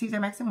TJ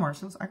Maxx and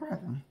Marshalls, I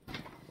grab them.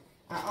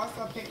 I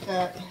also picked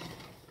up,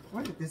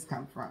 where did this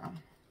come from?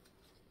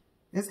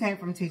 This came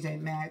from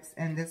TJ Maxx,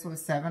 and this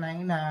was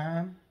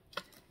 $7.99.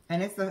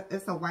 And it's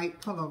a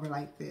white pullover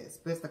like this,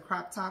 but it's the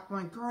crop top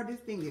one. Girl, this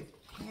thing is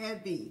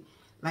heavy.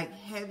 Like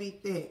heavy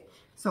thick.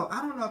 So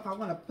I don't know if I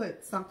want to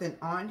put something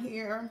on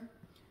here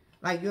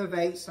like U of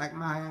H, like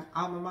my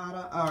alma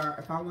mater, or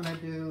if I want to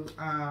do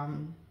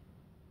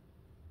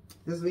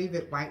just leave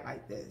it white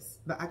like this.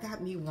 But I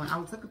got me one. I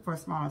was looking for a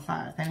smaller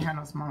size. They didn't have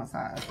no smaller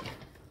size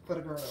for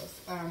the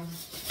girls.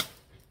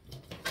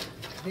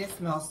 This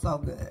smells so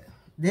good.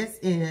 This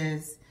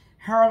is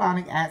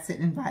hyaluronic acid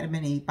and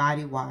vitamin E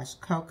body wash,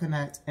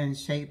 coconut and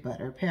shea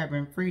butter,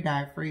 paraben free,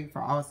 dye free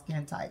for all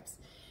skin types.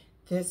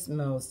 This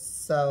smells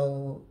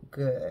so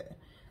good.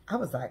 I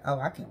was like, oh,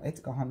 I can't wait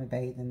to go home and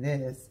bathe in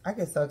this. I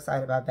get so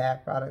excited about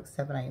bath products,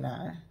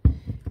 $7.99.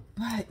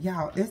 But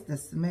y'all, it's the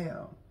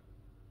smell.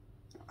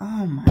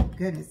 Oh my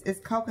goodness. It's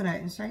coconut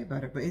and shea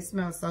butter, but it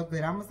smells so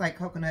good. Almost like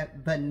coconut,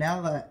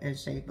 vanilla, and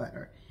shea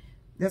butter.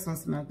 This one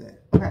smells good.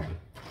 Okay.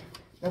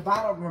 The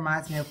bottle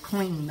reminds me of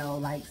clean though,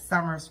 like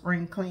summer,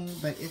 spring clean,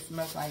 but it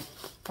smells like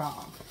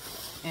fall.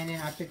 And then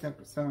I picked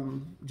up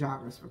some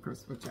joggers for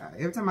Christmas.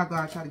 Every time I go,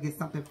 I try to get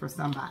something for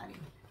somebody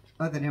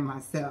other than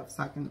myself,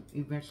 so I can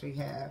eventually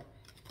have.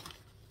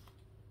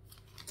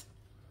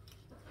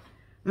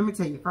 Let me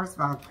tell you, first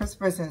of all,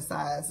 Christmas in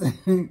size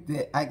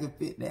that I can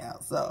fit now.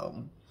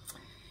 So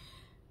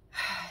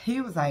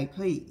he was like,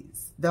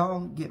 please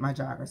don't get my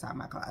joggers out of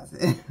my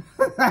closet.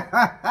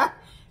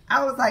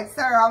 I was like,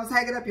 sir, I was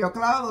hanging up your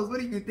clothes. What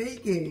are you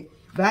thinking?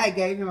 But I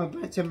gave him a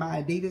bunch of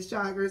my Adidas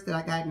joggers that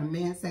I got in the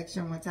men's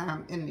section one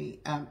time in the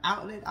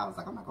outlet. I was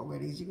like, I'm not going to wear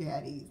these. You can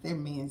have these. They're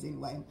men's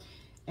anyway.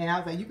 And I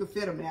was like, you can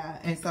fit them now.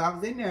 And so I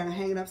was in there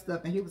hanging up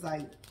stuff. And he was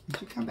like,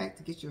 did you come back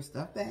to get your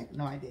stuff back?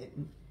 No, I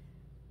didn't.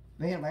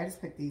 But anyway, I just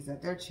picked these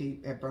up. They're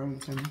cheap at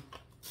Burlington.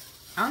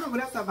 I don't know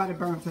what else I bought at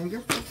Burlington. I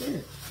guess that's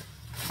it.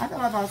 I thought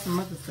I bought some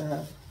other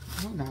stuff.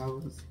 Who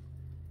knows?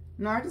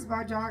 No, I just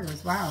bought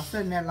joggers. Wow,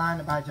 sitting there line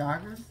to buy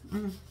joggers.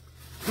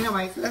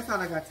 Anyway, so that's all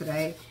I got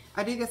today.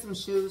 I did get some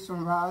shoes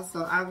from Ross,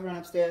 so I'll run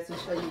upstairs and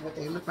show you what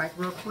they look like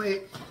real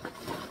quick.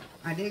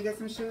 I did get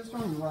some shoes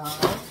from Ross.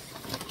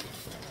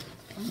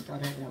 I'm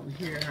gonna throw that over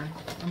here.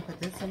 I'm gonna put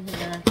this in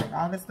here, take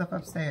all this stuff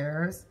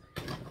upstairs.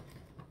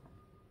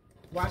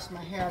 Wash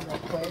my hair real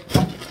quick.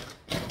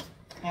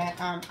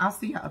 And I'll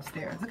see you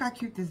upstairs. Look how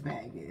cute this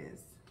bag is.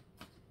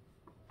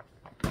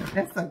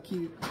 That's so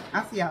cute.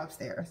 I'll see y'all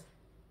upstairs.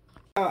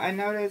 Oh, I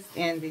noticed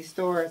in the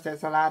stores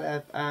there's a lot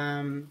of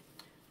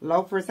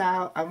loafers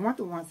out. I want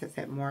the ones that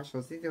said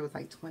Marshalls. These was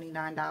like $29.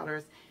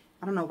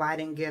 I don't know why I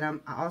didn't get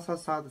them. I also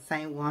saw the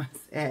same ones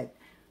at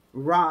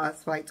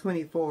Ross for like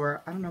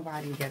 $24. I don't know why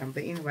I didn't get them.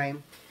 But anyway,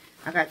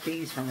 I got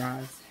these from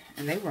Ross.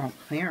 And they were on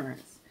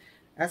clearance.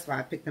 That's why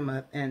I picked them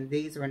up. And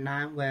these were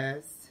 9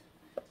 West.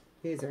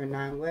 These are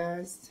 9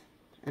 West.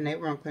 And they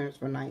were on clearance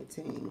for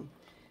 $19.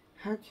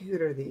 How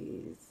cute are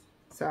these?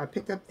 So I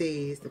picked up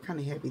these. They're kind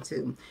of heavy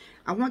too.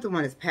 I want the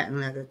one that's patent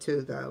leather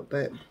too though.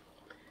 But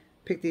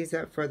pick these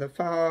up for the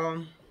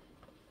fall.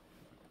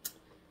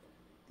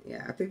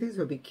 Yeah, I think these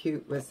would be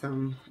cute with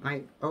some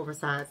like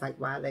oversized like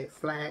wide leg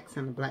slacks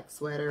and a black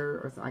sweater,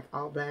 or like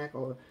all black,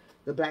 or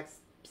the black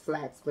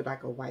slacks with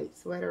like a white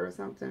sweater or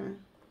something.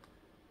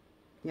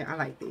 Yeah, I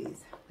like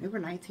these. They were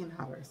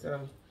 $19,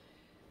 so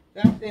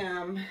got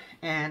them.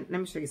 And let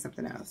me show you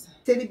something else.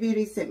 City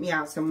Beauty sent me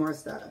out some more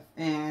stuff,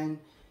 and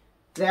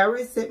they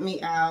already sent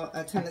me out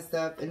a ton of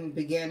stuff in the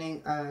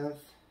beginning of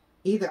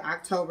either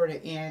October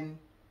to end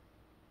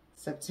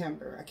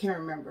September. I can't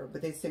remember,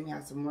 but they sent me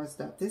out some more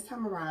stuff. This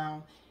time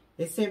around,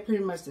 they sent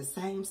pretty much the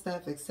same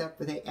stuff, except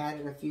for they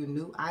added a few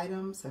new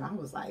items, and I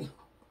was like,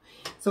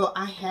 so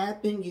I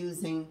have been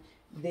using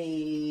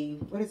the,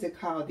 what is it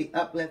called? The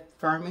Uplift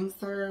Firming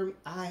Serum.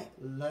 I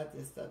love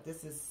this stuff.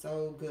 This is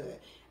so good.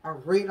 I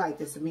really like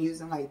this. I'm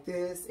using like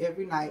this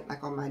every night,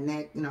 like on my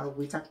neck. You know,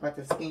 we talked about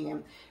the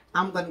skin.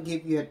 I'm going to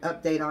give you an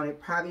update on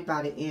it probably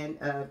by the end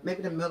of,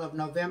 maybe the middle of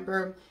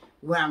November,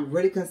 where I'm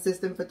really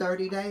consistent for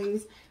 30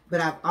 days.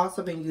 But I've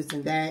also been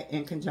using that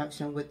in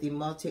conjunction with the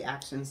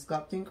Multi-Action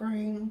Sculpting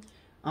Cream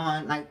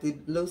on like the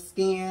loose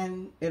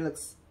skin. It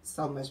looks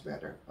so much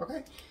better.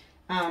 Okay.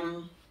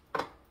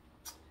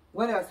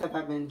 What else have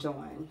I been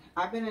enjoying?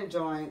 I've been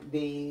enjoying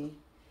the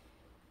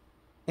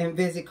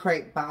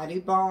Crepe Body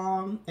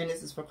Balm, and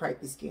this is for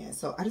crepey skin.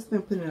 So I just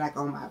been putting it like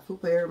on my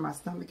fupa area, my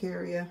stomach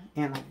area,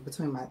 and like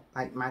between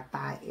my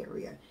thigh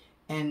area,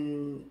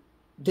 and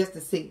just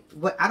to see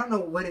what, I don't know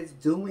what it's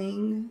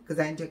doing because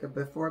I didn't take a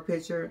before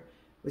picture,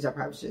 which I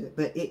probably should,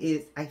 but it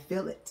is, I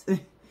feel it.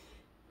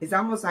 It's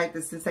almost like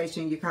the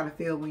sensation you kind of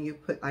feel when you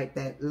put like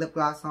that lip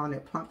gloss on,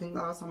 that plumping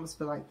gloss, almost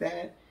feel like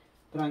that,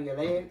 but on your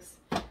legs.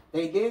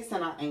 They did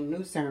send out a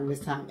new serum this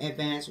time,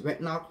 Advanced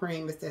Retinol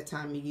Cream. It's that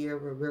time of year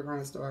where we're going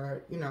to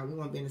start, you know, we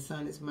won't be in the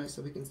sun as much,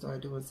 so we can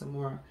start doing some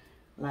more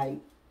like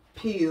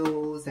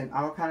peels and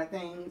all kind of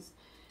things.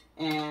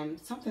 And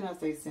something else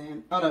they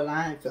sent, oh, the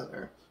line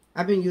filler.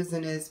 I've been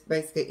using this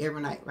basically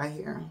every night right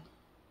here.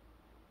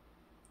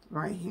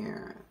 Right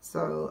here.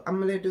 So I'm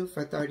going to do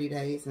for 30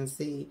 days and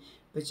see.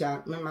 But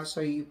y'all, remember I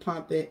show you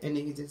pump it and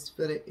then you just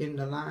put it in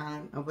the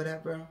line or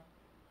whatever.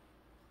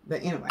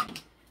 But anyway,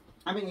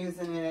 I've been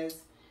using this.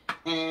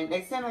 And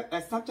they sent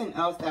something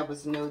else that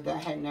was new that I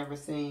had never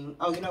seen.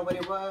 Oh, you know what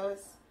it was?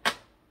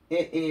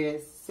 It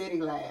is City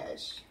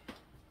Lash.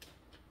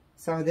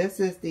 So this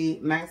is the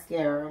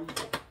mascara.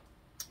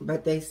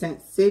 But they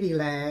sent City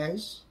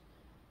Lash,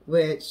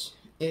 which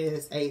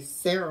is a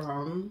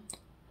serum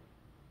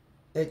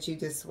that you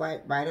just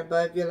swipe right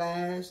above your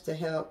lash to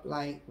help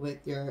like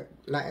with your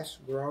lash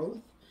growth.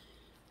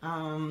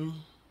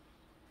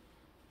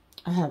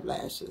 I have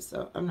lashes,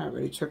 so I'm not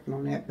really tripping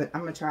on that, but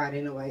I'm going to try it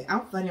anyway.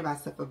 I'm funny about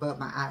stuff above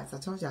my eyes. I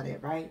told y'all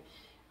that, right?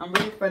 I'm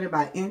really funny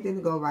about anything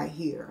to go right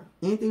here.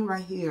 Anything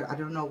right here, I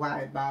don't know why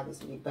it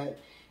bothers me, but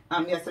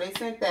yeah, so they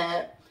sent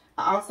that.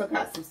 I also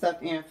got some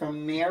stuff in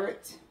from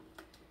Merit.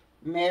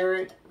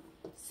 Merit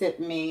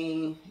sent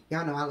me,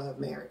 y'all know I love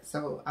Merit,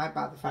 so I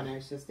bought the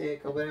financial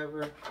stick or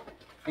whatever,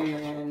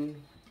 and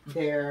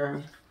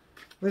their,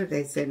 what did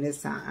they send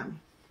this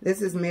time?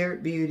 This is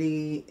Merit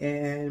Beauty,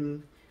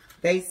 and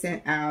they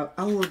sent out,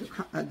 oh,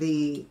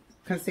 the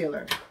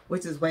concealer,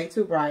 which is way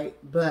too bright,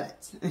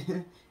 but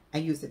I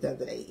used it the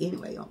other day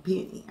anyway on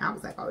Penny. I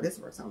was like, oh, this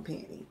works on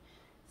Penny.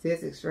 See,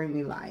 it's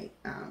extremely light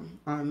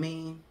on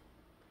me.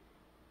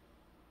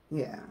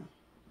 Yeah.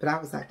 But I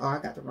was like, oh, I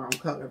got the wrong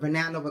color. But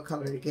now I know what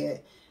color to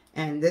get.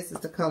 And this is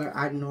the color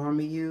I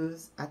normally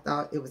use. I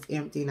thought it was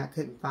empty and I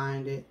couldn't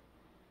find it.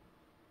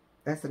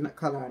 That's the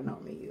color I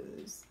normally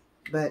use.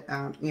 But,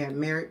 yeah,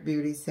 Merit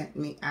Beauty sent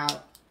me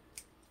out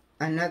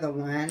another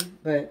one,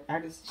 but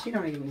she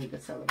don't even need the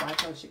color, but I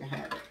told her she can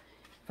have it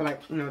for like,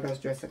 you know, those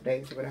dress up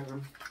days or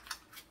whatever.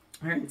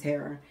 Her and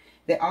Tara.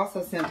 They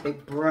also sent the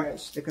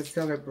brush, the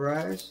concealer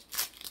brush.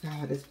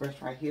 Oh, this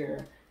brush right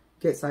here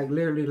gets like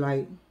literally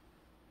like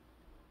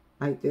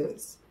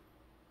this.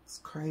 It's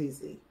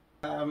crazy.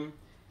 I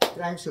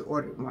actually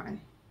ordered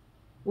one.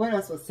 What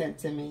else was sent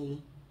to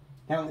me?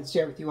 I want to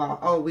share with you all.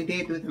 Oh, we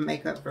did do the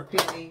makeup for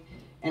Penny,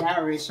 and I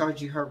already showed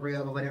you her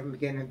reel or whatever in the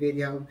beginning of the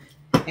video.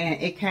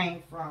 And it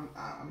came from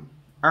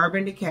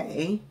Urban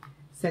Decay.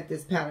 Sent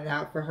this palette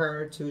out for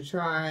her to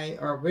try,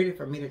 or really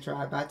for me to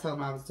try, but I told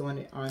them I was doing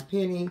it on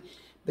Penny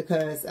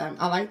because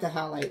I like the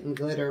highlight and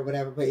glitter or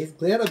whatever, but it's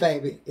glitter,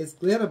 baby. It's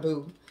glitter,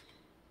 boo.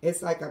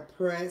 It's like a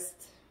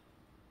pressed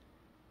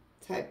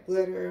type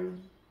glitter.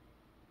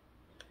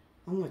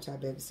 I want y'all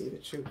to be able to see the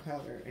true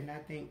color, and I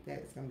think that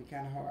it's going to be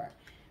kind of hard.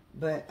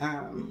 But,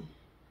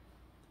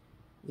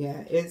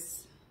 yeah,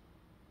 it's,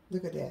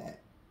 look at that.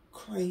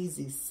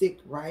 Crazy, sick,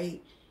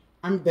 right?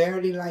 I'm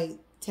barely, like,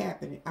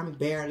 tapping it. I'm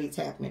barely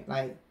tapping it,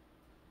 like,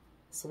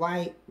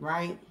 swipe,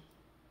 right?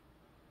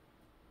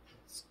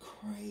 It's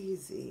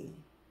crazy.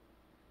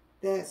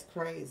 That's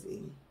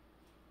crazy.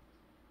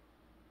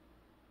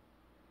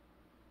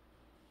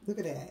 Look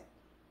at that.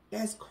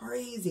 That's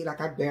crazy.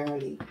 Like, I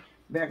barely.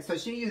 So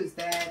she used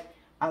that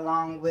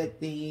along with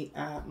the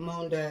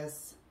Moon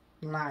Dust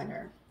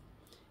liner.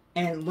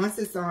 And once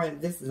it's on,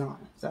 this is on.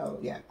 So,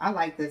 yeah, I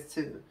like this,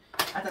 too.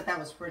 I thought that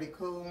was pretty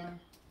cool.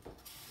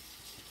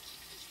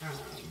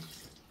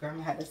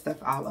 Grandma had this stuff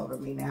all over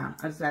me now.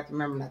 I just have to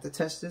remember not to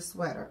touch this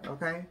sweater,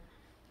 okay?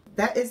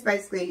 That is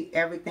basically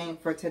everything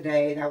for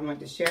today that I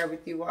wanted to share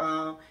with you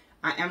all.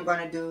 I am going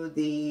to do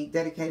the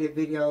dedicated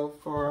video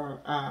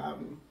for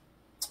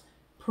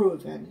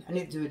Proven. I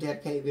need to do a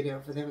dedicated video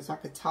for them so I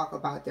could talk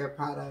about their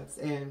products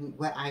and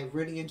what I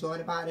really enjoyed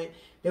about it.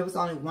 There was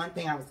only one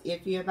thing I was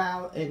iffy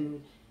about,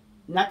 and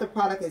not the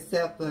product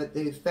itself, but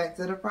the effects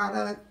of the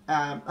product.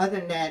 Other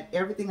than that,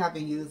 everything I've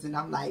been using,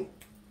 I'm like,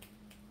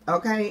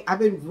 okay, I've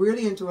been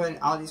really enjoying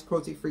all these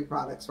cruelty-free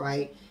products,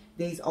 right?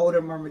 These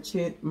older, more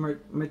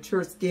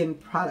mature skin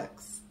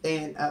products.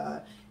 And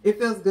it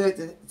feels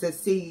good to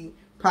see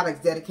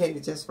products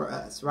dedicated just for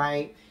us,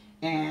 right?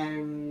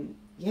 And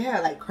yeah,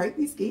 like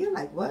crepey skin,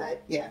 like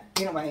what? Yeah,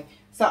 anyway,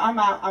 so I'm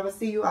out. I will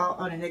see you all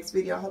on the next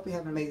video. I hope you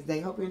have an amazing day.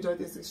 Hope you enjoyed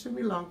this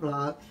extremely long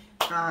vlog.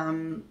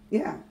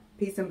 Yeah,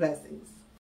 peace and blessings.